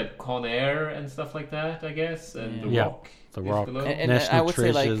things like Con Air and stuff like that, I guess, and The Rock. The is Rock, below. And National I would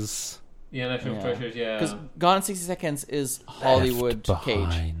say, Treasures. National Treasures. Yeah, Because Gone in 60 Seconds is Hollywood Left cage.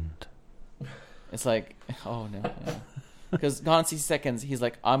 Behind. It's like, oh no. Yeah. Because Gone in 60 Seconds, he's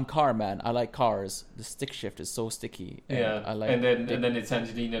like, I'm car man. I like cars. The stick shift is so sticky. And yeah. I like and then it's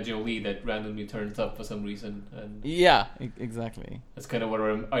Angelina Jolie that randomly turns up for some reason, and yeah, exactly. that's kind of what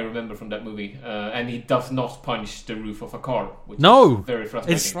I remember from that movie. And he does not punch the roof of a car, which No! is very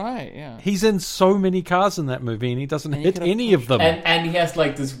frustrating. That's right. Yeah. He's in so many cars in that movie, and he doesn't And he hit could've any of them. And he has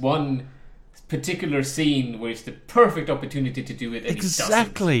like this one particular scene where it's the perfect opportunity to do it, and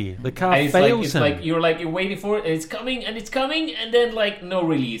Exactly. The car he doesn't. fails It's him. like you're waiting for it, and it's coming, and then like no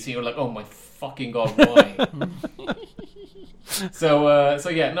release, and you're like, oh my fucking god, why? So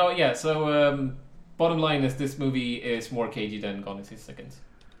bottom line is this movie is more cagey than Gone in 60 Seconds.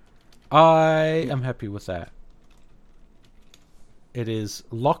 I am happy with that. It is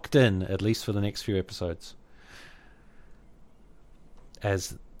locked in, at least for the next few episodes,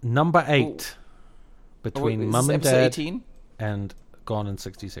 as number 8 between Mum and episode Dad 18? and Gone in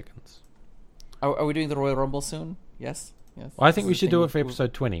 60 Seconds. Are we doing the Royal Rumble soon? Yes. Yes. Well, I think This we is should the do thing. it for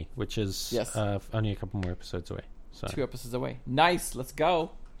episode 20, which is Yes. only a couple more episodes away. So 2 episodes away. Nice. Let's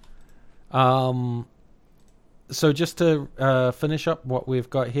go. So just to finish up what we've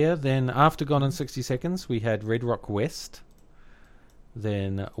got here, then after Gone in 60 Seconds, we had Red Rock West,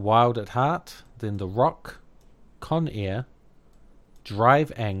 then Wild at Heart, then The Rock, Con Air,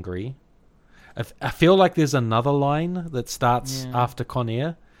 Drive Angry. I feel like there's another line that starts after Con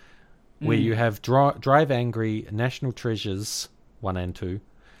Air, where you have Drive Angry, National Treasures 1 and 2,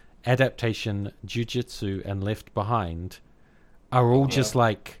 Adaptation, Jiu-Jitsu, and Left Behind are all just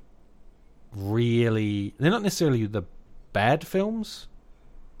like really... They're not necessarily the bad films,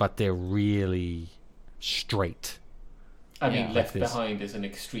 but they're really straight. I mean, Yeah. Left Like this. Behind is an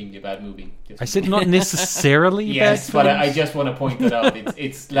extremely bad movie. I said not necessarily yes, bad but films. I just want to point that out.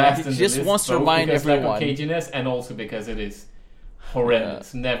 It's last in the just list, wants to both remind because everyone. lack of caginess and also because it is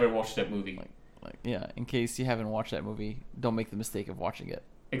horrendous. Never watched that movie. In case you haven't watched that movie, don't make the mistake of watching it.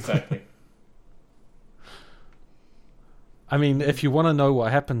 Exactly. I mean, if you want to know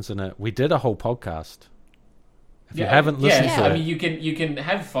what happens in it, we did a whole podcast. If you haven't listened to I it, mean, you can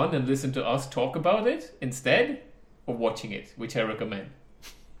have fun and listen to us talk about it instead of watching it, which I recommend.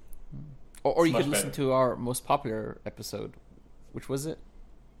 Or you much could listen better. to our most popular episode. Which was it?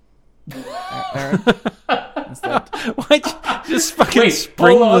 Aaron? Instead. why'd you just fucking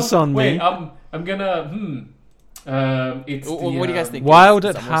spring hold this on Wait, me? I'm gonna. It's What do you guys think? Wild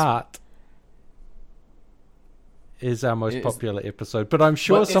is at our most- Heart is our most Is- popular episode, but I'm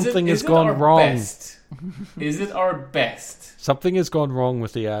sure But something has is it gone our wrong. Best? Is it our best? Something has gone wrong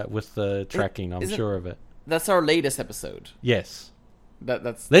with the tracking. I'm is it- sure of it. That's our latest episode. Yes.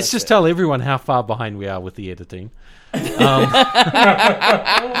 That's Let's just it. tell everyone how far behind we are with the editing.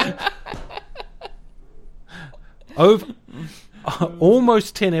 Over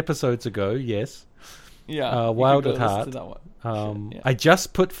almost 10 episodes ago, yes. Yeah. you Wild could at go listen Heart. to that one. Yeah. I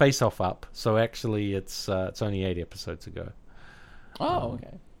just put Face Off up, so actually it's only 8 episodes ago. Oh,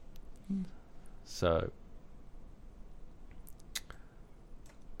 okay. So,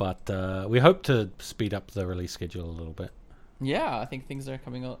 but we hope to speed up the release schedule a little bit. Yeah, I think things are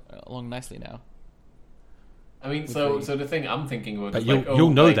coming along nicely now. I mean, so the thing I'm thinking about But is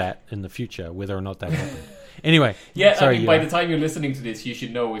you'll know that in the future whether or not that happened. Anyway, Yeah, sorry, I mean, by the time you're listening to this, you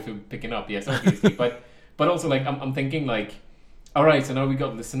should know if you're picking up. Yes, obviously, but also like I'm thinking like, all right, so now we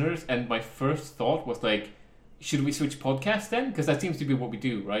got listeners, and my first thought was like, should we switch podcasts then? Because that seems to be what we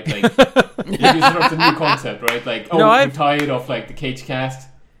do, right? Like, it is sort of the new concept, right? Like, we're tired of like the Cage Cast.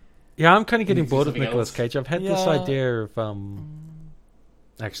 Yeah, I'm kind of getting Need to do bored of something Nicolas else. Cage. I've had this idea of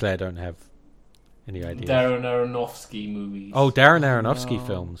actually, I don't have Any ideas? Darren Aronofsky movies. Oh, Darren Aronofsky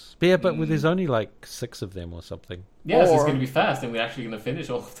films. Yeah, but there's only like 6 of them or something. Yes, it's Or- going to be fast, and we're actually going to finish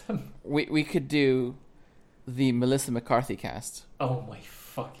all of them. We could do the Melissa McCarthy cast, Oh my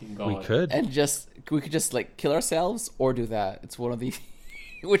fucking god. We could. and we could just like kill ourselves or do that. It's one of the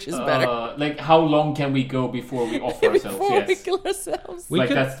which is better. Like, how long can we go before we offer ourselves? Before we Yes. kill ourselves. We Like,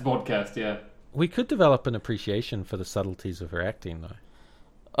 could- that's the podcast, yeah. We could develop an appreciation for the subtleties of her acting, though.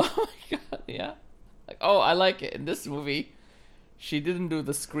 Oh my god, yeah. Like, oh, I like it. In this movie, she didn't do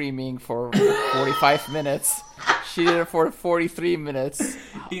the screaming for 45 minutes. She did it for 43 minutes.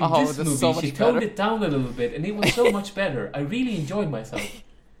 In Oh, this that's movie, so much she toned better. it down a little bit, and it was so much better. I really enjoyed myself.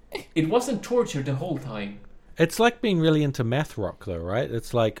 It wasn't torture the whole time. It's like being really into math rock, though, right?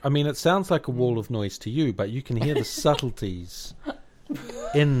 It's like, I mean, it sounds like a wall of noise to you, but you can hear the subtleties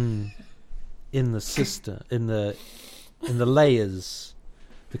in the system, in the layers,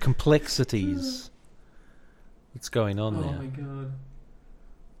 the complexities that's going on Oh there. my god.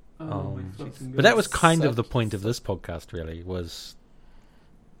 Oh my fucking god. But that was kind of Such- the point of this podcast, really, was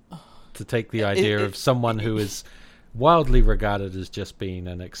to take the idea of someone who is wildly regarded as just being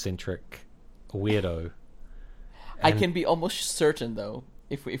an eccentric weirdo. I And- can be almost certain, though,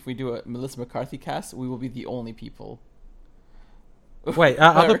 if we do a Melissa McCarthy cast, we will be the only people. Wait,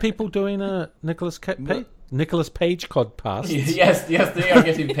 are other Where- people doing a Nicholas Page podcast? Yes, they are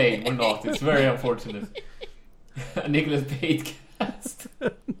getting paid. We're not. It's very unfortunate. A Nicholas Page cast.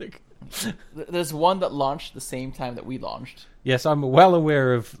 There's one that launched the same time that we launched. Yes, I'm well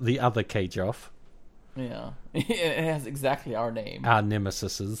aware of the other Cage Off, Yeah. It has exactly our name. our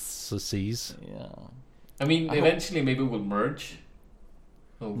nemesises. Yeah. I mean, I hope- eventually maybe we'll merge.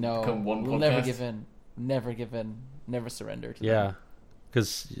 We'll No, become one we'll podcast. never give in. Never give in. Never surrender to Yeah, them.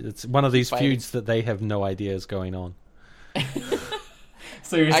 because it's one of these Fighting. feuds that they have no idea is going on.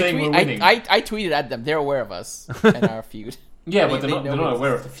 So you're saying we're winning? I tweeted at them. They're aware of us and our feud. yeah, they- but they're they not, know they're not it's-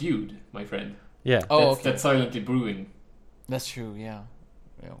 aware of the feud, my friend. Yeah. Oh, That's, okay. that's silently brewing. That's true, yeah.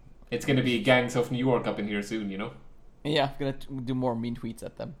 It's going to be Gangs of New York up in here soon, you know? Yeah, I'm gonna do more mean tweets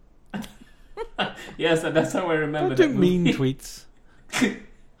at them. Yes, and that's how I remember Don't that do mean movie. tweets.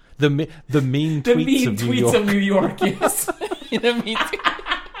 The mean The tweets mean of New tweets York. of New York, yes. In a mean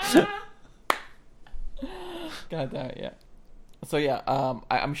God damn it, yeah. So yeah,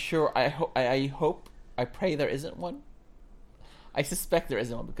 I'm sure. I hope. I pray there isn't one. I suspect there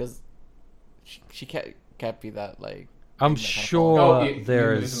isn't one because she can't be that like. I'm that kind of sure Melissa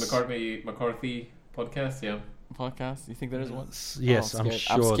there's. McCarthy podcast, yeah. podcast. You think there is one? Yes, Oh, I'm scared.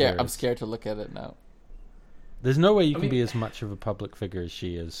 sure there I'm is. scared to look at it now. There's no way you I can mean- be as much of a public figure as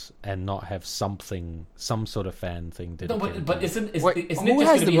she is and not have some sort of fan thing No, dedicated. but to it. isn't it Wait, just who going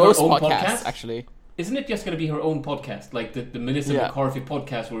has to the be her most own podcasts? podcast? Actually, Isn't it just going to be her own podcast, like the Melissa Yeah. McCarthy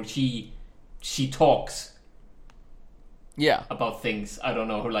podcast, where she talks yeah. about things? I don't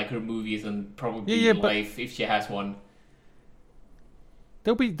know, her movies and probably Yeah, but- life if she has one.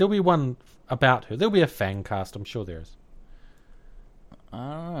 There'll be one about her. There'll be a fan cast. I'm sure there is. I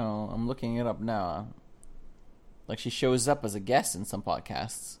don't know. I'm looking it up now. Like she shows up as a guest in some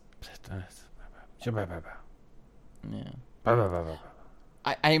podcasts. Yeah.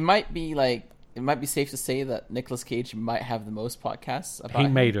 I might be like, it might be safe to say that Nicolas Cage might have the most podcasts about He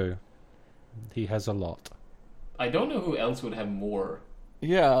him. made her. He has a lot. I don't know who else would have more.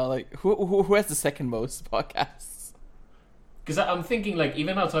 Yeah, like who has the second most podcasts? Because I'm thinking, like,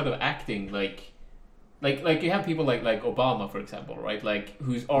 even outside of acting, like you have people like Obama, for example, right? Like,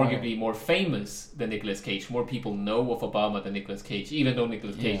 who's arguably more famous than Nicolas Cage. More people know of Obama than Nicolas Cage, even though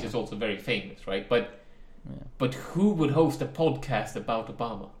Nicolas Cage Yeah. is also very famous, right? But who would host a podcast about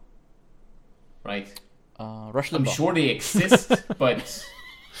Obama? Right? Rush Limbaugh. I'm sure they exist, but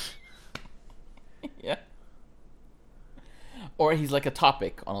Yeah. Or he's like a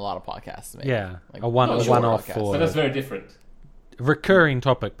topic on a lot of podcasts. Maybe. Yeah, Like, a one-off podcast. for but that's very different. recurring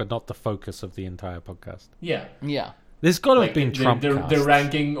topic, but not the focus of the entire podcast. Yeah. Yeah. There's got to Like, have been Trump they're casts.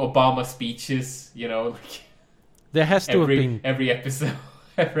 ranking Obama speeches, you know, like There has to have been. every episode.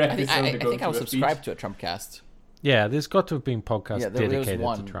 Every I episode think, I they go think I to was a speech. subscribed to a Trump cast. Yeah, there's got to have been podcasts Yeah, there was dedicated to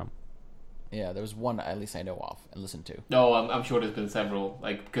one. Trump. Yeah, there was one at least I know of and listened to. No, I'm sure there's been several,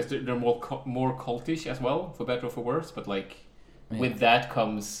 like, because they're more cultish as well, for better or for worse. But like, with that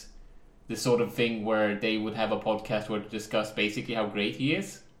comes the sort of thing where they would have a podcast where they discuss basically how great he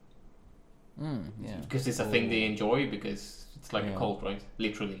is, Yeah. because it's a thing they enjoy, because it's like a Yeah. cult, right?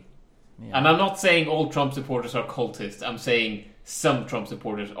 Literally. Yeah. And I'm not saying all Trump supporters are cultists. I'm saying some Trump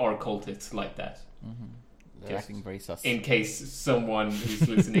supporters are cultists like that. They're acting very sus. In case someone who's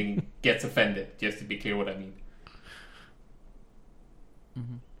listening gets offended, just to be clear what I mean.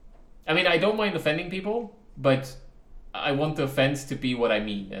 I mean, I don't mind offending people, but I want the offense to be what I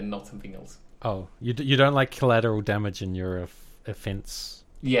mean and not something else. Oh, you don't like collateral damage in your offense?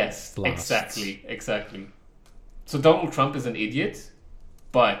 Yes, blasts. exactly. So Donald Trump is an idiot,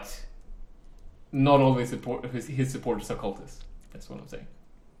 but not all his supporters are cultists. That's what I'm saying.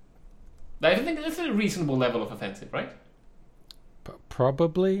 I think that's a reasonable level of offensive, right?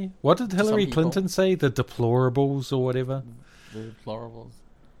 Probably. What did Hillary people. Clinton say? The deplorables or whatever? The deplorables.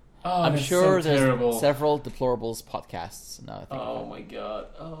 Oh, I'm that's sure so there's terrible. several deplorables podcasts now. I think Oh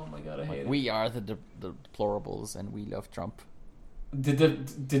my god, I hate it. we are the deplorables, and we love Trump. The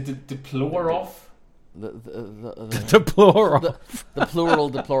deplore off? The Deplorable. the plural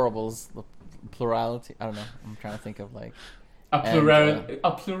deplorables, the plurality. I don't know. I'm trying to think of like A And,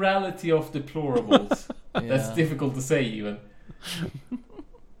 plurality of deplorables. That's Yeah. difficult to say, even.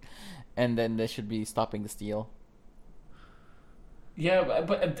 And then they should be stopping the steal. Yeah,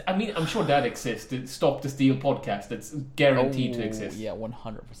 but I mean, I'm sure that exists. The Stop the Steal podcast. That's guaranteed to exist. Yeah,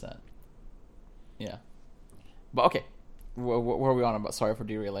 100%. Yeah, but okay. What are we on about? Sorry for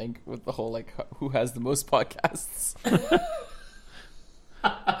derailing with the whole like who has the most podcasts.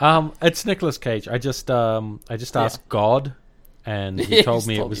 It's Nicolas Cage. I just asked God, and he Yeah, told just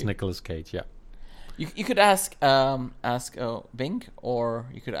me it told was you. Nicolas Cage. Yeah. You could ask Bing, or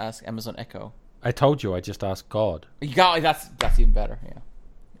you could ask Amazon Echo. I told you. I just asked God. You got that's even better.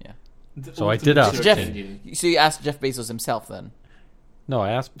 Yeah. The So I ultimate did ask search Jeff, engine. so you asked Jeff Bezos himself then? No, I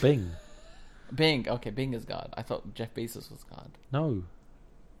asked Bing. Bing, okay, Bing is God. I thought Jeff Bezos was God. No,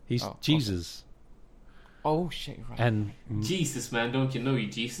 he's Oh, Jesus. Oh shit, you're right. And Jesus, man, don't you know you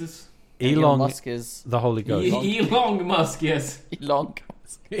Jesus? Elon Musk is the Holy Ghost. Elon Musk, yes. Elon.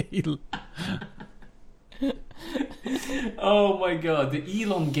 Oh my god, the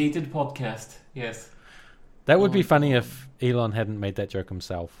elongated podcast. Yes. That would Oh be my funny God. if Elon hadn't made that joke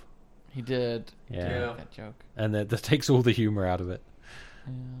himself. He did. Yeah. Yeah. That joke. And that takes all the humor out of it.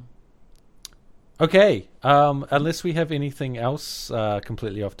 Yeah. Okay, unless we have anything else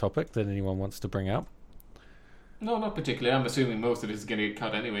completely off topic that anyone wants to bring up. No, not particularly. I'm assuming most of this is going to get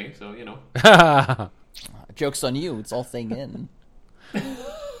cut anyway, so, you know. Joke's on you. It's all staying in.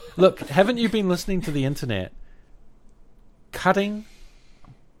 Look, haven't you been listening to the internet? Cutting?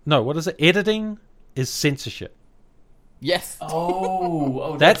 No, what is it? Editing is censorship. Yes.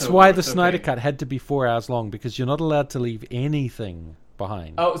 Oh, That's why okay. the Snyder Cut had to be 4 hours long, because you're not allowed to leave anything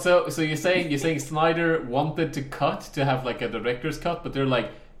behind. Oh, so you're saying Snyder wanted to cut to have like a director's cut, but they're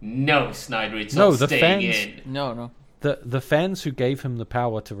like, no, Snyder, it's No, not the staying fans- in. No. The fans who gave him the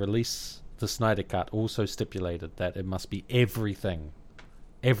power to release the Snyder Cut also stipulated that it must be everything.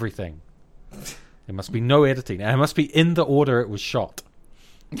 Everything. There must be no editing. And it must be in the order it was shot.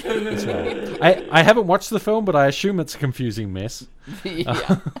 As well. I haven't watched the film, but I assume it's a confusing mess.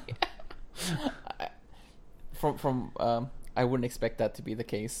 Yeah. From I wouldn't expect that to be the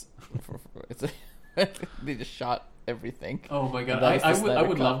case. They just shot everything. Oh my god, That was the I Snyder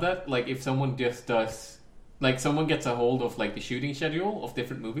would Cut. love that. Like if someone just does, like someone gets a hold of like the shooting schedule of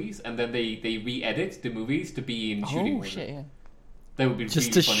different movies, and then they re-edit the movies to be in shooting Oh order. shit! Yeah. That would be Just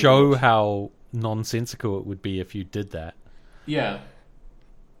really to funny show watch. how nonsensical it would be if you did that. Yeah.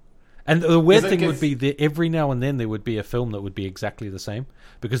 And the weird Is it thing 'cause- would be that every now and then there would be a film that would be exactly the same,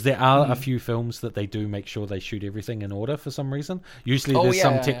 because there are Mm-hmm. a few films that they do make sure they shoot everything in order for some reason. Usually Oh, there's yeah,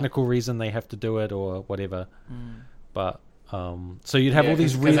 some yeah. technical reason they have to do it or whatever. But so you'd have Yeah, all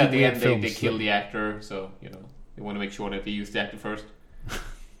these 'cause really at the weird end films. they kill that- the actor, so you know they want to make sure that they use the actor first.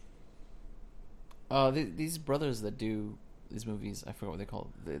 These brothers that do these movies, I forgot what they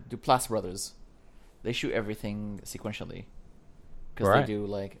call it. The Duplass brothers. They shoot everything sequentially because Right.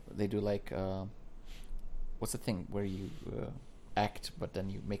 they do like what's the thing where you act but then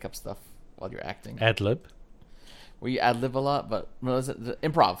you make up stuff while you're acting, Ad lib, where you ad lib a lot, but what is it? The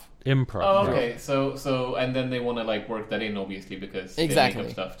improv. improv. Oh, yeah. okay. So and then they want to like work that in, obviously, because Exactly. they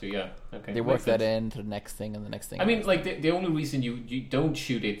make up stuff too. Yeah. Okay. They work makes that sense. in to the next thing and the next thing. I mean, like the only reason you don't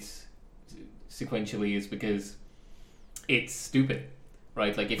shoot it sequentially is because it's stupid,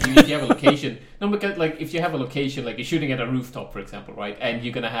 right? Like if you have a location, no, because like if you have a location, like you're shooting at a rooftop, for example, right, and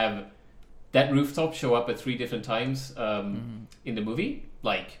you're gonna have that rooftop show up at 3 different times in the movie,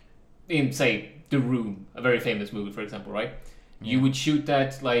 like in say The Room, a very famous movie, for example, right? You would shoot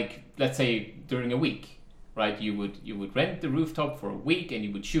that like let's say during a week, right? You would rent the rooftop for a week and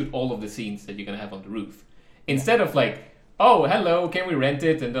you would shoot all of the scenes that you're gonna have on the roof, instead of like, oh, hello, can we rent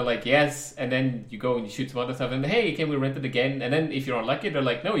it? And they're like, yes. And then you go and you shoot some other stuff and hey, can we rent it again? And then if you're unlucky, they're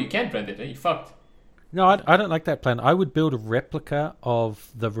like, no, you can't rent it, and you fucked. No, I don't like that plan. I would build a replica of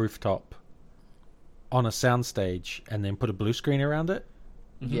the rooftop on a soundstage and then put a blue screen around it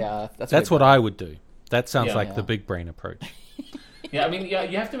Yeah, That's what I would do. That sounds like the Yeah. big brain approach. Yeah, I mean, yeah,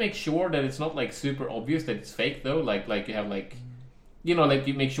 you have to make sure that it's not like super obvious that it's fake though. Like you have like, you know, like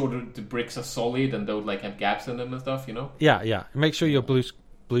you make sure the bricks are solid and don't like have gaps in them and stuff. You know. Yeah. Make sure your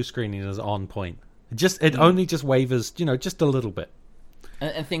blue screening is on point. It only just wavers, just a little bit.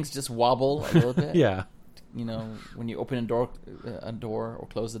 And things just wobble a little bit. Yeah. You know, when you open a door or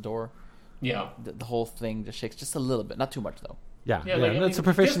close the door, Yeah. the whole thing just shakes just a little bit, not too much though. Yeah. Yeah, like, I it's a mean,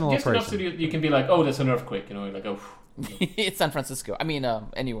 professional just enough so operation. you can be like, oh, there's an earthquake. You know, like oh. It's San Francisco. I mean,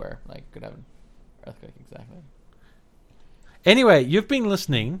 anywhere like could have an earthquake. Exactly. Anyway, you've been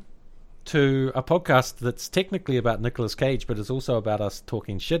listening to a podcast that's technically about Nicolas Cage, but is also about us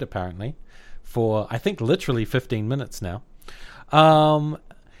talking shit, apparently, for, I think, literally 15 minutes now.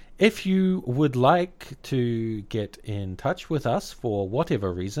 If you would like to get in touch with us for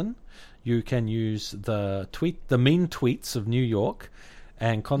whatever reason, you can use the mean tweets of New York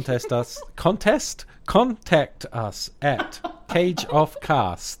and contact us at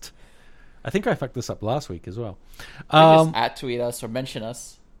CageOffCast. I think I fucked this up last week as well. Just @tweet us or mention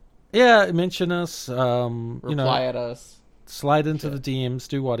us. Yeah, mention us. Reply at us. Slide into the DMs.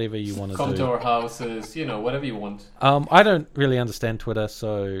 Do whatever you want to Come do. to our houses, you know, whatever you want. I don't really understand Twitter,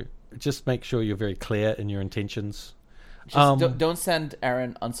 so just make sure you're very clear in your intentions. Just don't send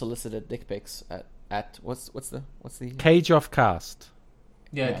Aaron unsolicited dick pics at what's the CageOffCast.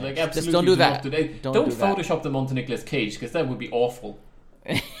 Yeah, Yeah, like just absolutely. don't do that. Don't Don't do that. Photoshop them onto Nicolas Cage because that would be awful.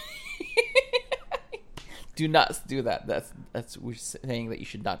 Do not do that. That's we're saying that you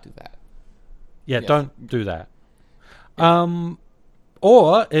should not do that. Yeah, Yes. don't do that.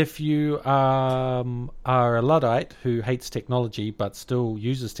 Or if you are a Luddite who hates technology but still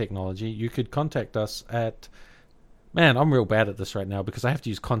uses technology, you could contact us at... Man, I'm real bad at this right now because I have to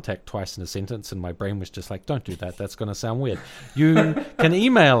use contact twice in a sentence and my brain was just like, don't do that. That's going to sound weird. You can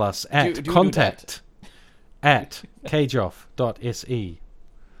email us at do contact at cageoff.se.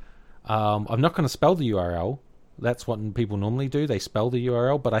 I'm not going to spell the URL. That's what people normally do. They spell the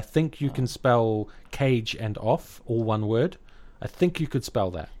URL, but I think you can spell cage and off, all one word. I think you could spell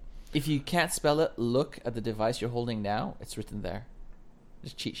that. If you can't spell it, look at the device you're holding now. It's written there.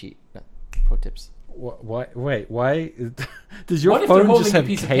 Just cheat sheet. Pro tips. Why? Wait, why? Does your What if they're phone holding just a have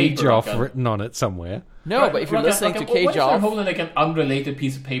piece of cage paper, off like a- written on it somewhere? No, but if you're listening to what Cage if they're Off, holding like an unrelated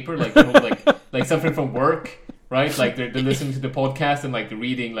piece of paper, like you know, like something from work, right? Like they're listening to the podcast and like they're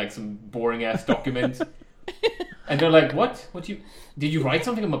reading like some boring ass document, and they're like, "What? Did you write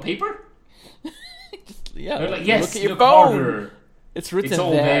something on my paper?" yeah, They're like, "Yes, look at your look phone. harder. It's written It's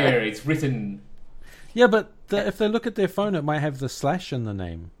all there. there. It's written." Yeah, but if they look at their phone, it might have the slash in the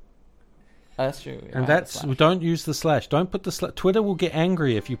name. That's true. And don't use the slash. Don't put the slash. Twitter will get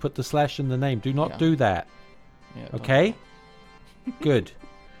angry if you put the slash in the name. Do not Yeah. do that. Yeah, Okay? Good.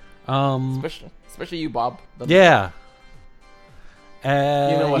 especially you, Bob. Yeah. You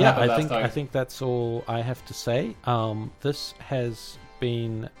know what yeah, happened last time. I think that's all I have to say. This has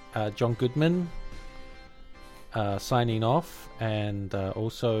been John Goodman signing off, and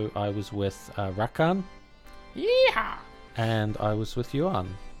also I was with Rakan, Yeah. and I was with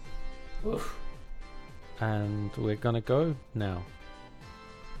Yuan, Oof. and we're gonna go now.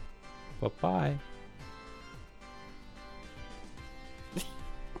 Bye-bye.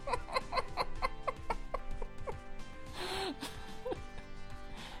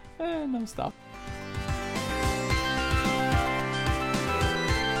 No, stop.